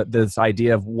into this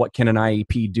idea of what can an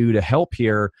IEP do to help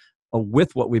here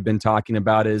with what we've been talking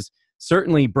about, is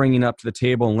certainly bringing up to the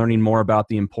table and learning more about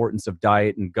the importance of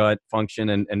diet and gut function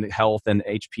and health and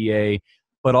HPA,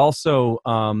 but also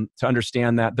to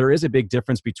understand that there is a big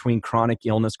difference between chronic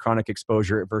illness, chronic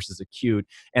exposure versus acute.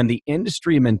 And the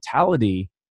industry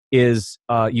mentality is,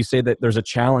 you say that there's a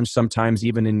challenge sometimes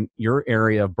even in your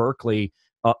area of Berkeley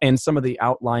and some of the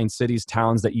outlying cities,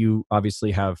 towns that you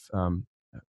obviously have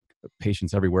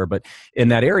patients everywhere, but in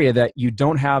that area that you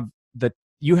don't have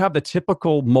you have the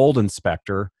typical mold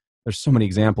inspector. There's so many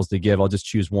examples to give. I'll just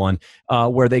choose one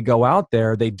where they go out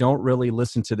there. They don't really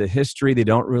listen to the history. They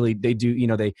go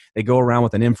around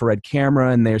with an infrared camera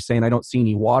and they're saying, I don't see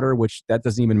any water, which that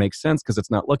doesn't even make sense because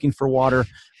it's not looking for water.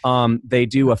 They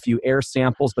do a few air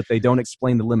samples, but they don't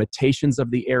explain the limitations of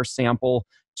the air sample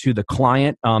to the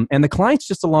client. And the client's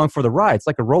just along for the ride. It's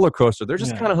like a roller coaster. They're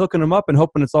just kind of hooking them up and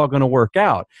hoping it's all going to work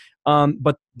out.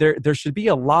 But there should be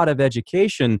a lot of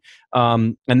education.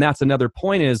 And that's another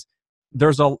point, is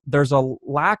there's a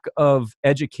lack of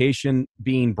education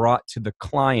being brought to the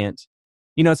client.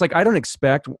 It's like, I don't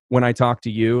expect, when I talk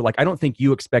to you, like, I don't think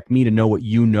you expect me to know what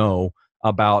you know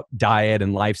about diet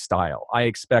and lifestyle. I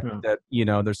expect that,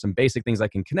 there's some basic things I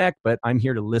can connect, but I'm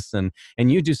here to listen. And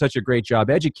you do such a great job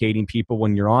educating people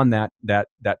when you're on that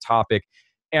topic.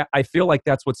 I feel like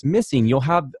that's what's missing. You'll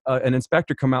have an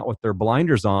inspector come out with their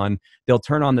blinders on. They'll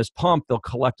turn on this pump, they'll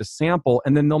collect a sample,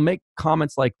 and then they'll make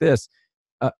comments like this.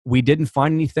 We didn't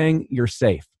find anything, you're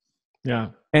safe. Yeah.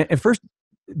 And at first,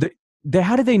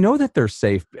 how do they know that they're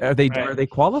safe? Are they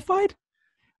qualified?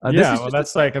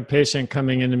 That's like a patient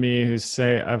coming into me who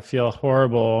say, I feel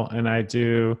horrible, and I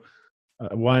do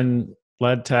one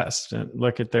blood test and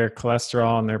look at their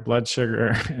cholesterol and their blood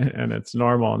sugar and it's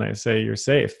normal, and they say you're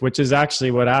safe, which is actually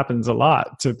what happens a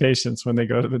lot to patients when they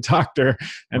go to the doctor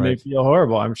and they feel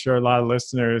horrible. I'm sure a lot of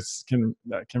listeners can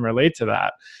relate to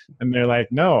that, and they're like,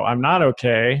 no, I'm not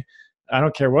okay. I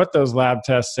don't care what those lab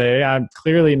tests say. I'm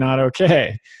clearly not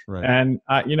okay. Right. And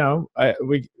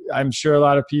I'm sure a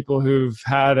lot of people who've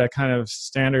had a kind of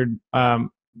standard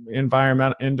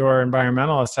indoor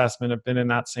environmental assessment have been in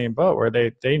that same boat, where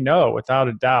they know without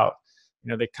a doubt,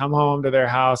 they come home to their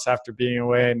house after being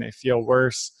away and they feel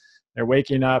worse. They're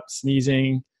waking up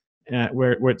sneezing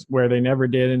where they never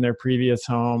did in their previous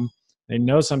home. They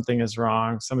know something is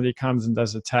wrong. Somebody comes and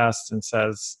does a test and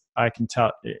says, I can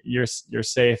tell you're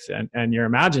safe, and you're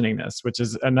imagining this, which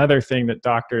is another thing that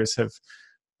doctors have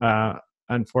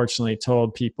unfortunately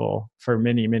told people for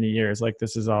many, many years, like,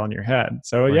 this is all in your head.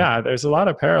 So there's a lot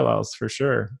of parallels for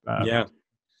sure.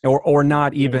 Or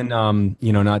not even,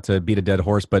 not to beat a dead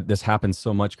horse, but this happens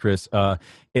so much, Chris,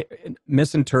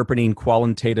 misinterpreting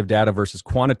qualitative data versus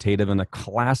quantitative. And a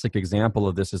classic example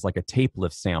of this is like a tape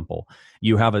lift sample.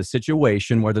 You have a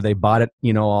situation, whether they bought it,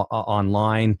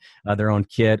 online, their own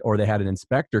kit, or they had an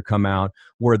inspector come out,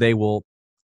 where they will,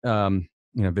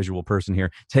 visual person here,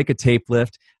 take a tape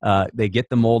lift, they get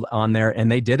the mold on there,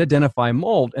 and they did identify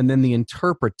mold. And then the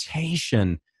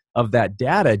interpretation of that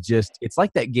data, it's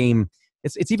like that game.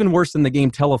 It's even worse than the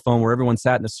game telephone, where everyone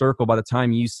sat in a circle. By the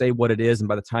time you say what it is, and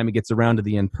by the time it gets around to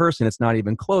the in-person, it's not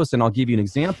even close. And I'll give you an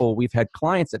example. We've had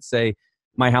clients that say,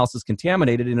 my house is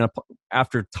contaminated. And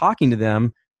after talking to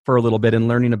them for a little bit and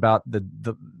learning about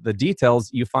the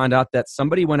details, you find out that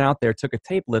somebody went out there, took a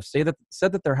tape lift,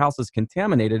 said that their house is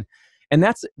contaminated. And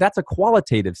that's a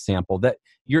qualitative sample, that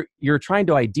you're trying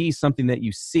to ID something that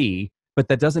you see, but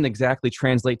that doesn't exactly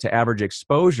translate to average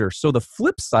exposure. So the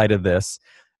flip side of this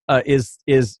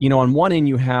is on one end,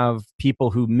 you have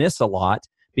people who miss a lot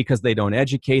because they don't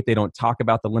educate, they don't talk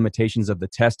about the limitations of the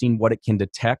testing, what it can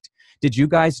detect. Did you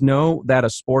guys know that a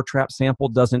spore trap sample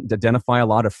doesn't identify a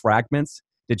lot of fragments?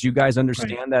 Did you guys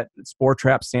understand that spore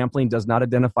trap sampling does not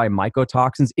identify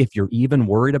mycotoxins, if you're even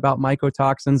worried about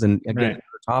mycotoxins? And again, another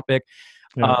topic.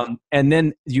 Yeah. And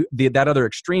then that other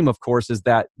extreme, of course, is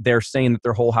that they're saying that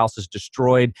their whole house is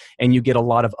destroyed, and you get a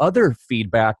lot of other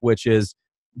feedback, which is,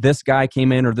 this guy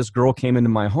came in or this girl came into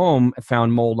my home,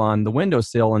 found mold on the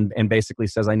windowsill, and basically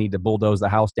says I need to bulldoze the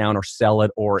house down or sell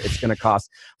it, or it's going to cost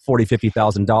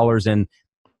 $40,000-$50,000. And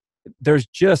there's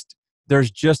just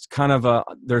kind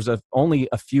of only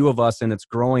a few of us, and it's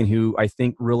growing, who I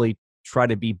think really try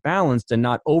to be balanced and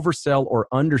not oversell or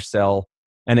undersell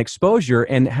an exposure.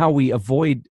 And how we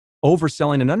avoid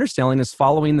overselling and underselling is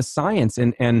following the science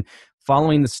and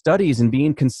following the studies and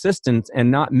being consistent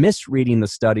and not misreading the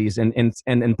studies and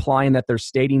implying that they're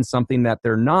stating something that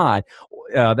they're not,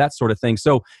 that sort of thing.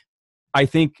 So I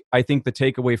think the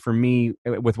takeaway for me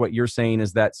with what you're saying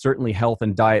is that certainly health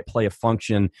and diet play a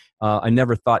function. I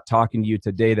never thought talking to you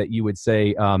today that you would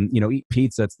say, eat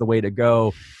pizza, it's the way to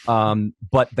go.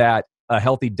 But that a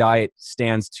healthy diet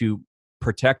stands to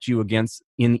protect you against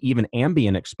even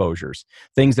ambient exposures,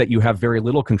 things that you have very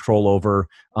little control over.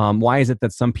 Why is it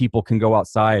that some people can go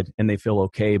outside and they feel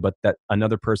okay, but that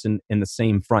another person in the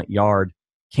same front yard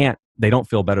can't? They don't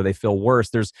feel better, they feel worse.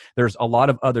 There's a lot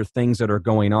of other things that are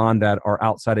going on that are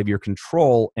outside of your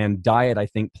control, and diet, I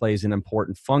think, plays an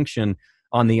important function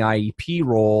on the IEP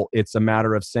role. It's a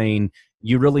matter of saying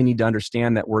you really need to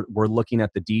understand that we're looking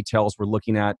at the details. We're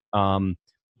looking at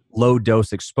low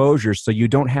dose exposures, so you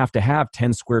don't have to have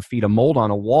 10 square feet of mold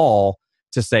on a wall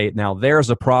to say, now there's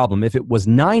a problem. If it was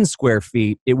 9 square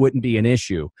feet, it wouldn't be an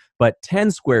issue, but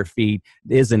 10 square feet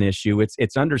is an issue.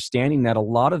 It's understanding that a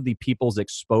lot of the people's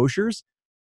exposures,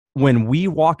 when we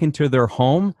walk into their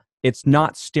home, it's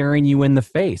not staring you in the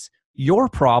face. Your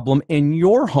problem in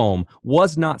your home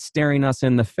was not staring us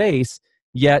in the face,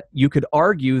 yet you could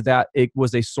argue that it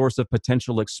was a source of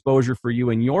potential exposure for you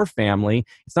and your family.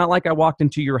 It's not like I walked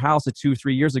into your house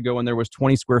 2-3 years ago and there was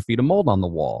 20 square feet of mold on the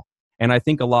wall. And I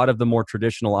think a lot of the more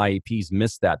traditional IEPs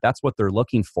miss that. That's what they're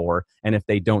looking for. And if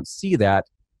they don't see that,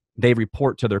 they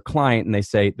report to their client and they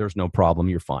say, there's no problem,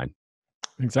 you're fine.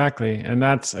 Exactly. And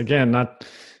that's, again, not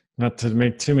to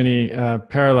make too many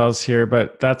parallels here,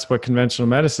 but that's what conventional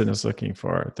medicine is looking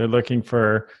for. They're looking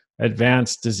for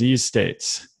advanced disease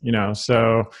states,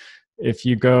 so if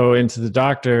you go into the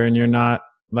doctor and you're not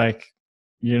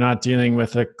dealing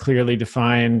with a clearly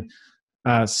defined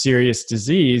serious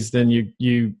disease, then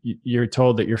you're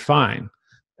told that you're fine.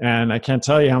 And I can't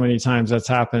tell you how many times that's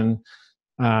happened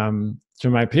to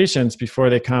my patients before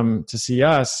they come to see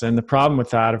us. And the problem with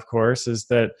that, of course, is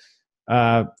that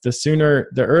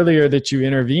the earlier that you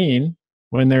intervene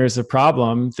when there is a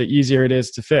problem, the easier it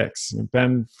is to fix.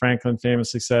 Ben Franklin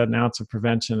famously said, an ounce of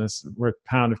prevention is worth a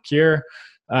pound of cure.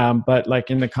 But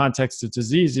like in the context of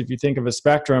disease, if you think of a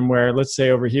spectrum where, let's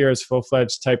say, over here is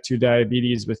full-fledged type 2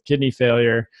 diabetes with kidney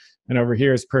failure, and over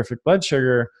here is perfect blood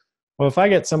sugar. Well, if I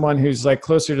get someone who's like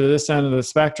closer to this end of the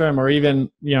spectrum, or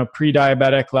even,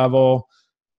 pre-diabetic level,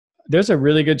 there's a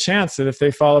really good chance that if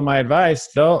they follow my advice,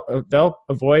 they'll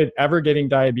avoid ever getting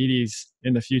diabetes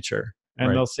in the future. And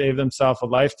Right. They'll save themselves a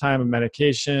lifetime of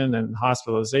medication and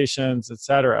hospitalizations, et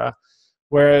cetera.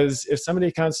 Whereas if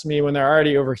somebody comes to me when they're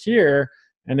already over here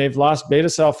and they've lost beta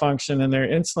cell function and they're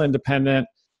insulin dependent,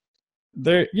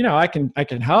 I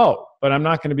can help, but I'm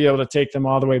not going to be able to take them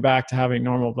all the way back to having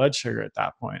normal blood sugar at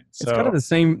that point. So it's kind of the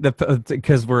same,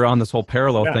 because we're on this whole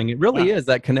parallel thing. It really is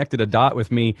that connected a dot with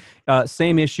me.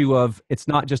 Same issue of, it's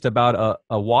not just about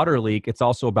a water leak. It's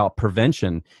also about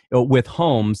prevention with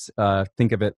homes.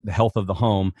 Think of it, the health of the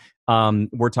home.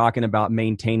 We're talking about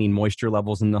maintaining moisture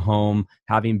levels in the home,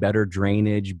 having better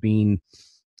drainage, being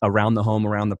around the home,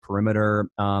 around the perimeter,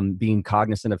 being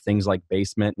cognizant of things like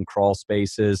basement and crawl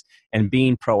spaces, and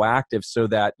being proactive so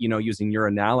that, using your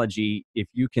analogy, if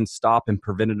you can stop and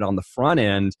prevent it on the front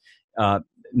end,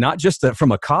 not just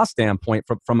from a cost standpoint,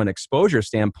 from an exposure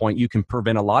standpoint, you can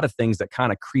prevent a lot of things that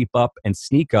kind of creep up and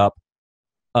sneak up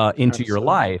into your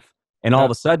life. And all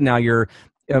of a sudden now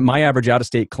my average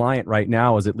out-of-state client right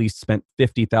now has at least spent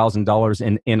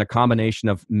 $50,000 in a combination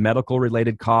of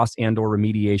medical-related costs and or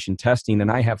remediation testing, and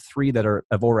I have 3 that are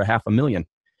of over $500,000,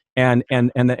 and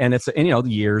it's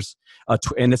years,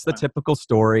 and it's the typical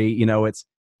story. It's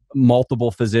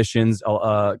multiple physicians,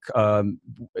 that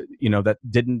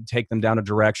didn't take them down a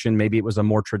direction. Maybe it was a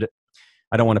more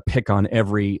I don't want to pick on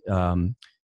every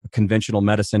conventional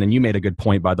medicine. And you made a good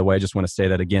point, by the way. I just want to say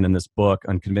that again in this book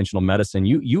on conventional medicine,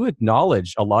 you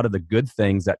acknowledge a lot of the good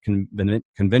things that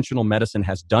conventional medicine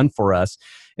has done for us,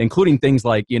 including things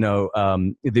like,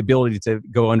 the ability to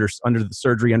go under the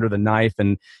surgery, under the knife.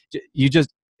 And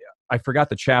I forgot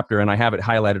the chapter and I have it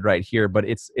highlighted right here, but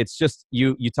it's just,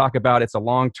 you talk about, it's a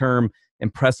long-term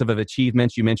impressive of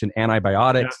achievements. You mentioned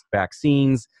antibiotics,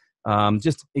 vaccines,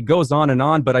 just it goes on and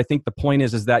on. But I think the point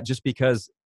is that just because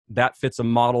that fits a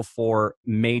model for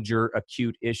major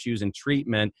acute issues and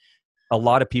treatment, a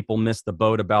lot of people miss the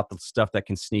boat about the stuff that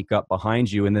can sneak up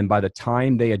behind you. And then by the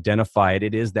time they identify it,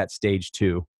 it is that stage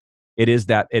 2. It is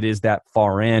that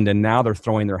far end. And now they're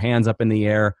throwing their hands up in the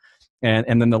air.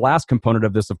 And then the last component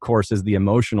of this, of course, is the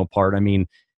emotional part. I mean,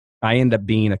 I end up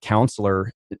being a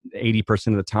counselor 80%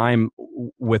 of the time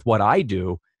with what I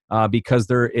do, because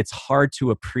it's hard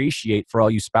to appreciate for all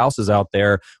you spouses out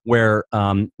there where,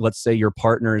 let's say your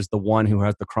partner is the one who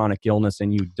has the chronic illness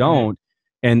and you don't,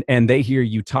 and they hear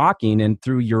you talking, and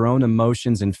through your own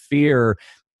emotions and fear,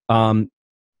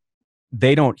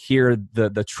 they don't hear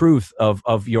the truth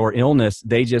of your illness.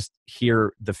 They just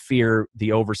hear the fear, the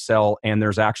oversell, and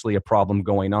there's actually a problem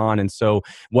going on. And so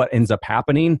what ends up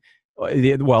happening,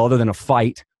 well, other than a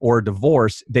fight or a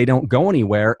divorce, they don't go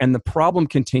anywhere, and the problem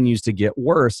continues to get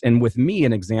worse. And with me,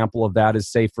 an example of that is,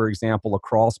 say, for example, a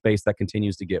crawl space that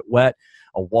continues to get wet,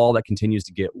 a wall that continues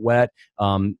to get wet,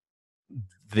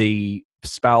 the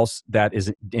spouse that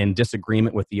is in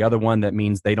disagreement with the other one, that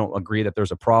means they don't agree that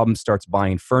there's a problem, starts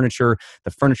buying furniture.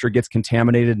 The furniture gets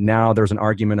contaminated. Now there's an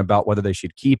argument about whether they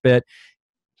should keep it.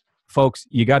 Folks,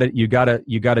 you got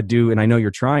to do, and I know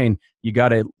you're trying, you got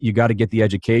to get the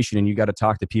education, and you got to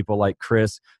talk to people like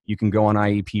Chris. You can go on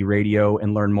IEP radio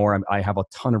and learn more. I have a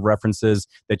ton of references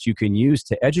that you can use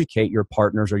to educate your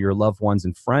partners or your loved ones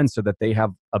and friends so that they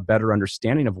have a better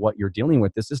understanding of what you're dealing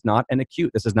with. This is not an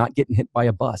acute. This is not getting hit by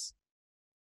a bus.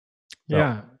 So.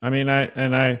 Yeah. I mean,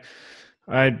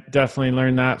 I definitely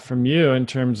learned that from you in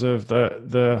terms of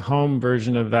the home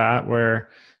version of that, where,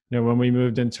 when we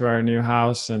moved into our new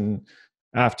house and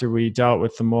after we dealt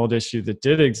with the mold issue that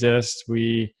did exist,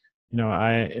 we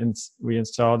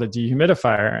installed a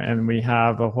dehumidifier, and we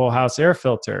have a whole house air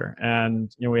filter,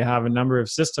 and we have a number of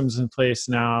systems in place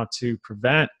now to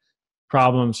prevent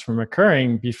problems from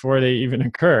occurring before they even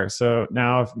occur. So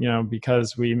now,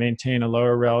 because we maintain a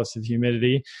lower relative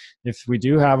humidity, if we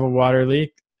do have a water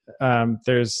leak,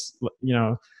 there's,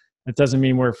 it doesn't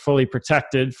mean we're fully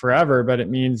protected forever, but it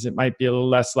means it might be a little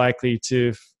less likely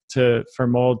for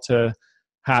mold to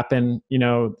happen,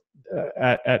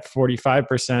 at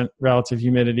 45% relative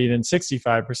humidity than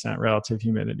 65% relative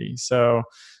humidity. So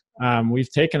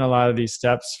we've taken a lot of these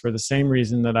steps for the same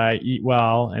reason that I eat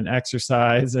well and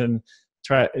exercise and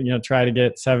try to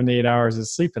get 7 to 8 hours of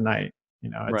sleep a night.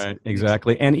 Right,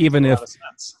 exactly. And even if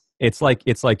it's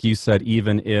like you said,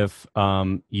 even if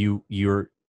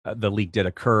the leak did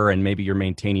occur and maybe you're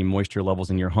maintaining moisture levels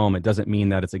in your home, it doesn't mean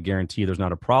that it's a guarantee there's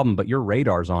not a problem, but your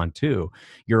radar's on too.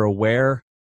 You're aware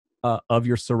of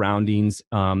your surroundings.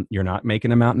 You're not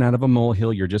making a mountain out of a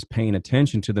molehill. You're just paying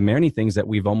attention to the many things that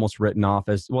we've almost written off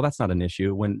as, well, that's not an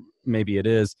issue, when maybe it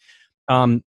is.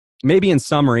 Maybe in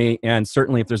summary, and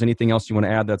certainly if there's anything else you want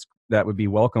to add, that would be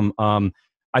welcome.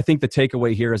 I think the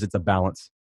takeaway here is it's a balance.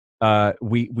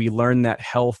 We learn that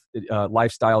health,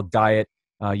 lifestyle, diet.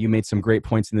 You made some great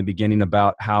points in the beginning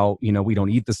about how, we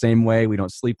don't eat the same way. We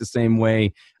don't sleep the same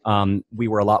way. We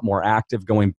were a lot more active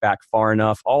going back far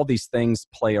enough. All these things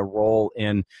play a role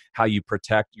in how you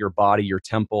protect your body, your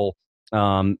temple,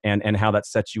 and how that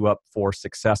sets you up for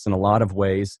success in a lot of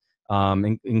ways,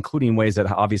 including ways that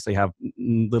obviously have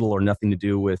little or nothing to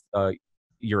do with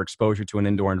your exposure to an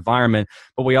indoor environment.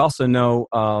 But we also know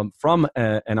from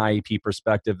an IEP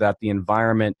perspective that the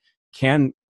environment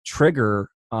can trigger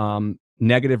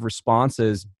negative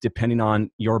responses depending on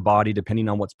your body, depending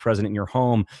on what's present in your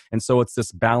home. And so it's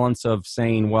this balance of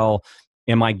saying, well,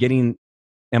 am I eating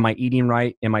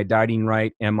right? Am I dieting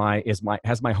right?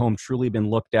 Has my home truly been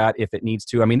looked at if it needs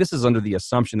to? I mean, this is under the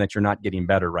assumption that you're not getting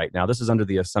better right now. This is under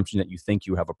the assumption that you think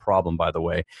you have a problem, by the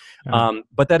way.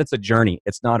 But that it's a journey.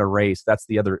 It's not a race. That's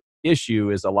the other issue,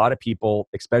 is a lot of people,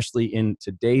 especially in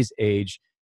today's age,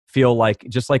 feel like,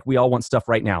 just like we all want stuff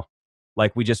right now.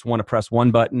 Like we just want to press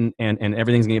one button and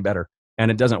everything's going to get better.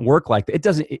 And it doesn't work like that.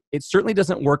 It certainly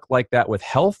doesn't work like that with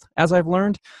health, as I've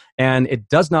learned. And it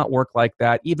does not work like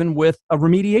that even with a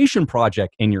remediation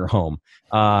project in your home.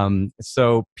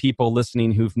 So people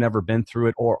listening who've never been through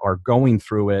it or are going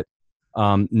through it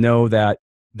know that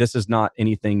this is not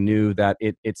anything new, that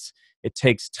it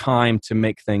takes time to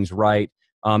make things right.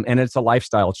 And it's a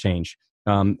lifestyle change.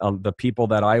 The people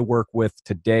that I work with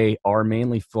today are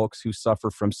mainly folks who suffer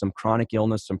from some chronic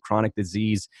illness, some chronic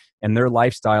disease, and their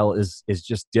lifestyle is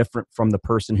just different from the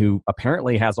person who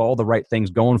apparently has all the right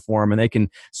things going for them, and they can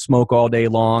smoke all day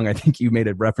long. I think you made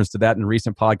a reference to that in a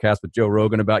recent podcast with Joe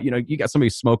Rogan about, you got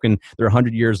somebody smoking, they're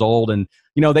 100 years old, and,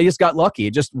 they just got lucky.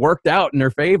 It just worked out in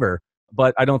their favor.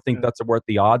 But I don't think that's what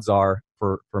the odds are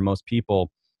for most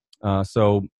people.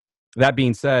 So that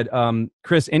being said,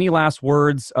 Chris, any last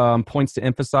words, points to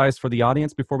emphasize for the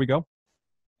audience before we go?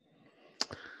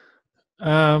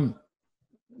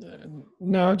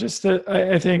 No, just that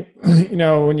I think,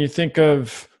 when you think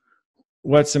of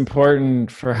what's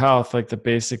important for health, like the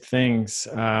basic things,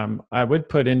 I would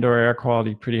put indoor air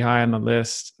quality pretty high on the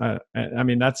list. I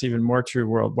mean, that's even more true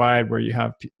worldwide, where you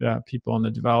have people in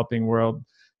the developing world,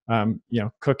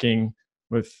 cooking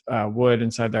with wood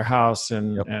inside their house,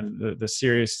 and Yep. the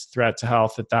serious threat to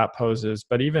health that poses.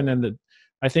 But even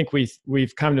I think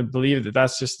we've come to believe that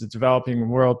that's just a developing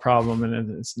world problem,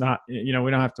 and it's not. We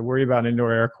don't have to worry about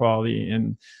indoor air quality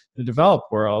in the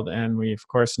developed world, and we of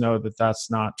course know that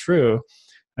that's not true.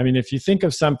 I mean, if you think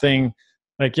of something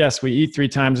like, yes, we eat 3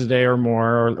 times a day or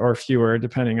more, or fewer,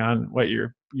 depending on what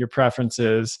your preference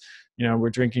is. We're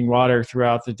drinking water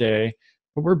throughout the day,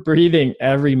 but we're breathing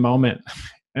every moment.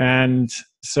 And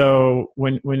so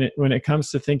when it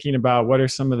comes to thinking about what are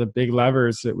some of the big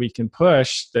levers that we can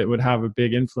push that would have a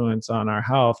big influence on our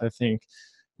health, I think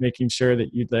making sure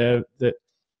that you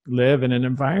live in an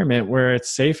environment where it's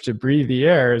safe to breathe the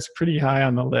air is pretty high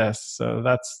on the list. So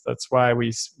that's why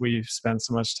we spend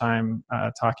so much time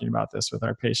talking about this with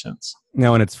our patients.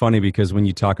 No, and it's funny because when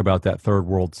you talk about that third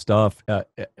world stuff,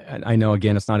 and I know,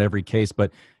 again, it's not every case,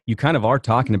 but you kind of are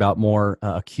talking about more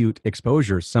acute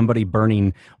exposures. Somebody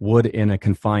burning wood in a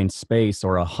confined space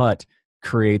or a hut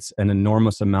creates an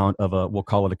enormous amount of we'll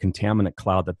call it a contaminant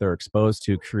cloud that they're exposed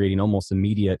to, creating almost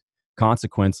immediate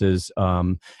consequences.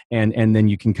 And then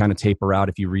you can kind of taper out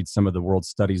if you read some of the world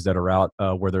studies that are out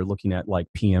where they're looking at like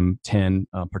PM10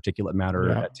 particulate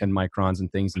matter at 10 microns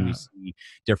and things, and you see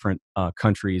different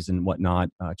countries and whatnot.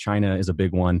 China is a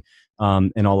big one,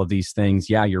 and all of these things.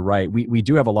 Yeah, you're right. We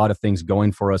do have a lot of things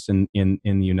going for us in the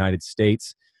United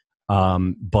States,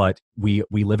 but we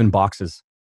live in boxes.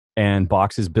 And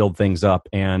boxes build things up.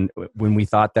 And when we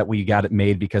thought that we got it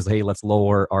made because, hey, let's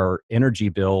lower our energy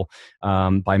bill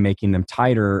by making them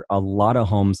tighter, a lot of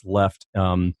homes left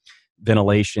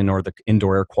ventilation or the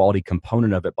indoor air quality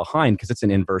component of it behind, because it's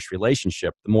an inverse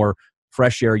relationship. The more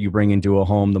fresh air you bring into a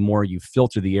home, the more you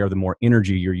filter the air, the more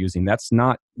energy you're using. That's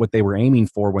not what they were aiming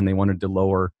for when they wanted to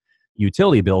lower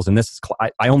utility bills. And this is,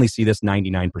 I only see this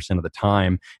 99% of the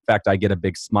time. In fact, I get a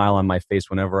big smile on my face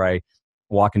whenever I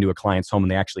walk into a client's home and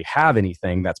they actually have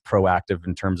anything that's proactive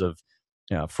in terms of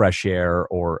fresh air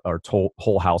or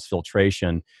whole house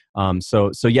filtration.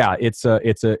 So yeah, it's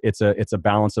a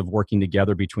balance of working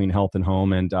together between health and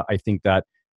home. And I think that,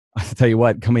 I'll tell you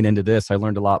what, coming into this, I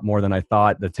learned a lot more than I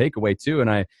thought. The takeaway too, and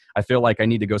I feel like I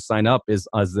need to go sign up, is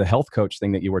as the health coach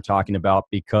thing that you were talking about,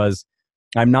 because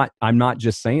I'm not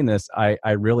just saying this.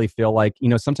 I really feel like,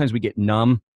 sometimes we get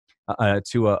numb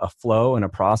to a flow and a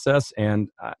process. And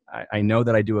I know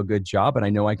that I do a good job, and I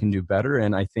know I can do better.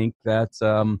 And I think that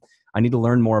I need to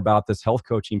learn more about this health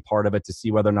coaching part of it to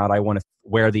see whether or not I want to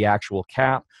wear the actual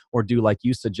cap or do like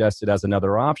you suggested as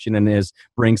another option, and is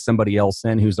bring somebody else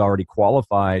in who's already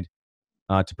qualified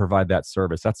to provide that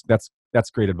service. That's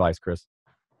great advice, Chris.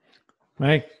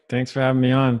 Mike, thanks for having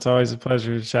me on. It's always a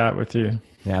pleasure to chat with you.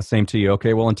 Yeah, same to you.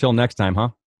 Okay, well, until next time, huh?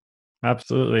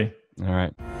 Absolutely. All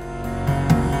right.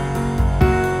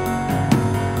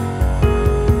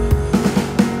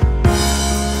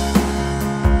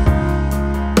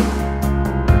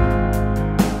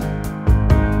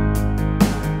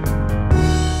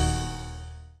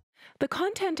 The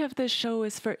content of this show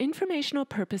is for informational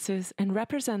purposes and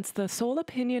represents the sole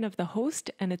opinion of the host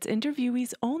and its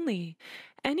interviewees only.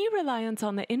 Any reliance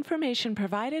on the information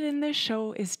provided in this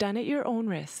show is done at your own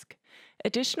risk.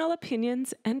 Additional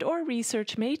opinions and/or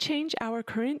research may change our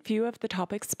current view of the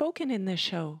topics spoken in this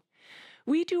show.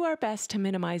 We do our best to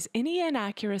minimize any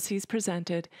inaccuracies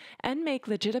presented and make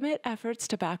legitimate efforts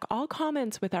to back all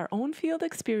comments with our own field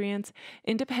experience,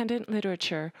 independent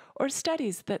literature, or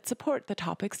studies that support the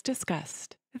topics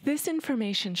discussed. This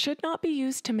information should not be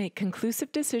used to make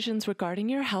conclusive decisions regarding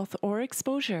your health or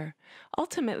exposure.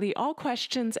 Ultimately, all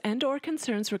questions and/or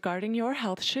concerns regarding your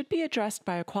health should be addressed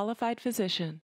by a qualified physician.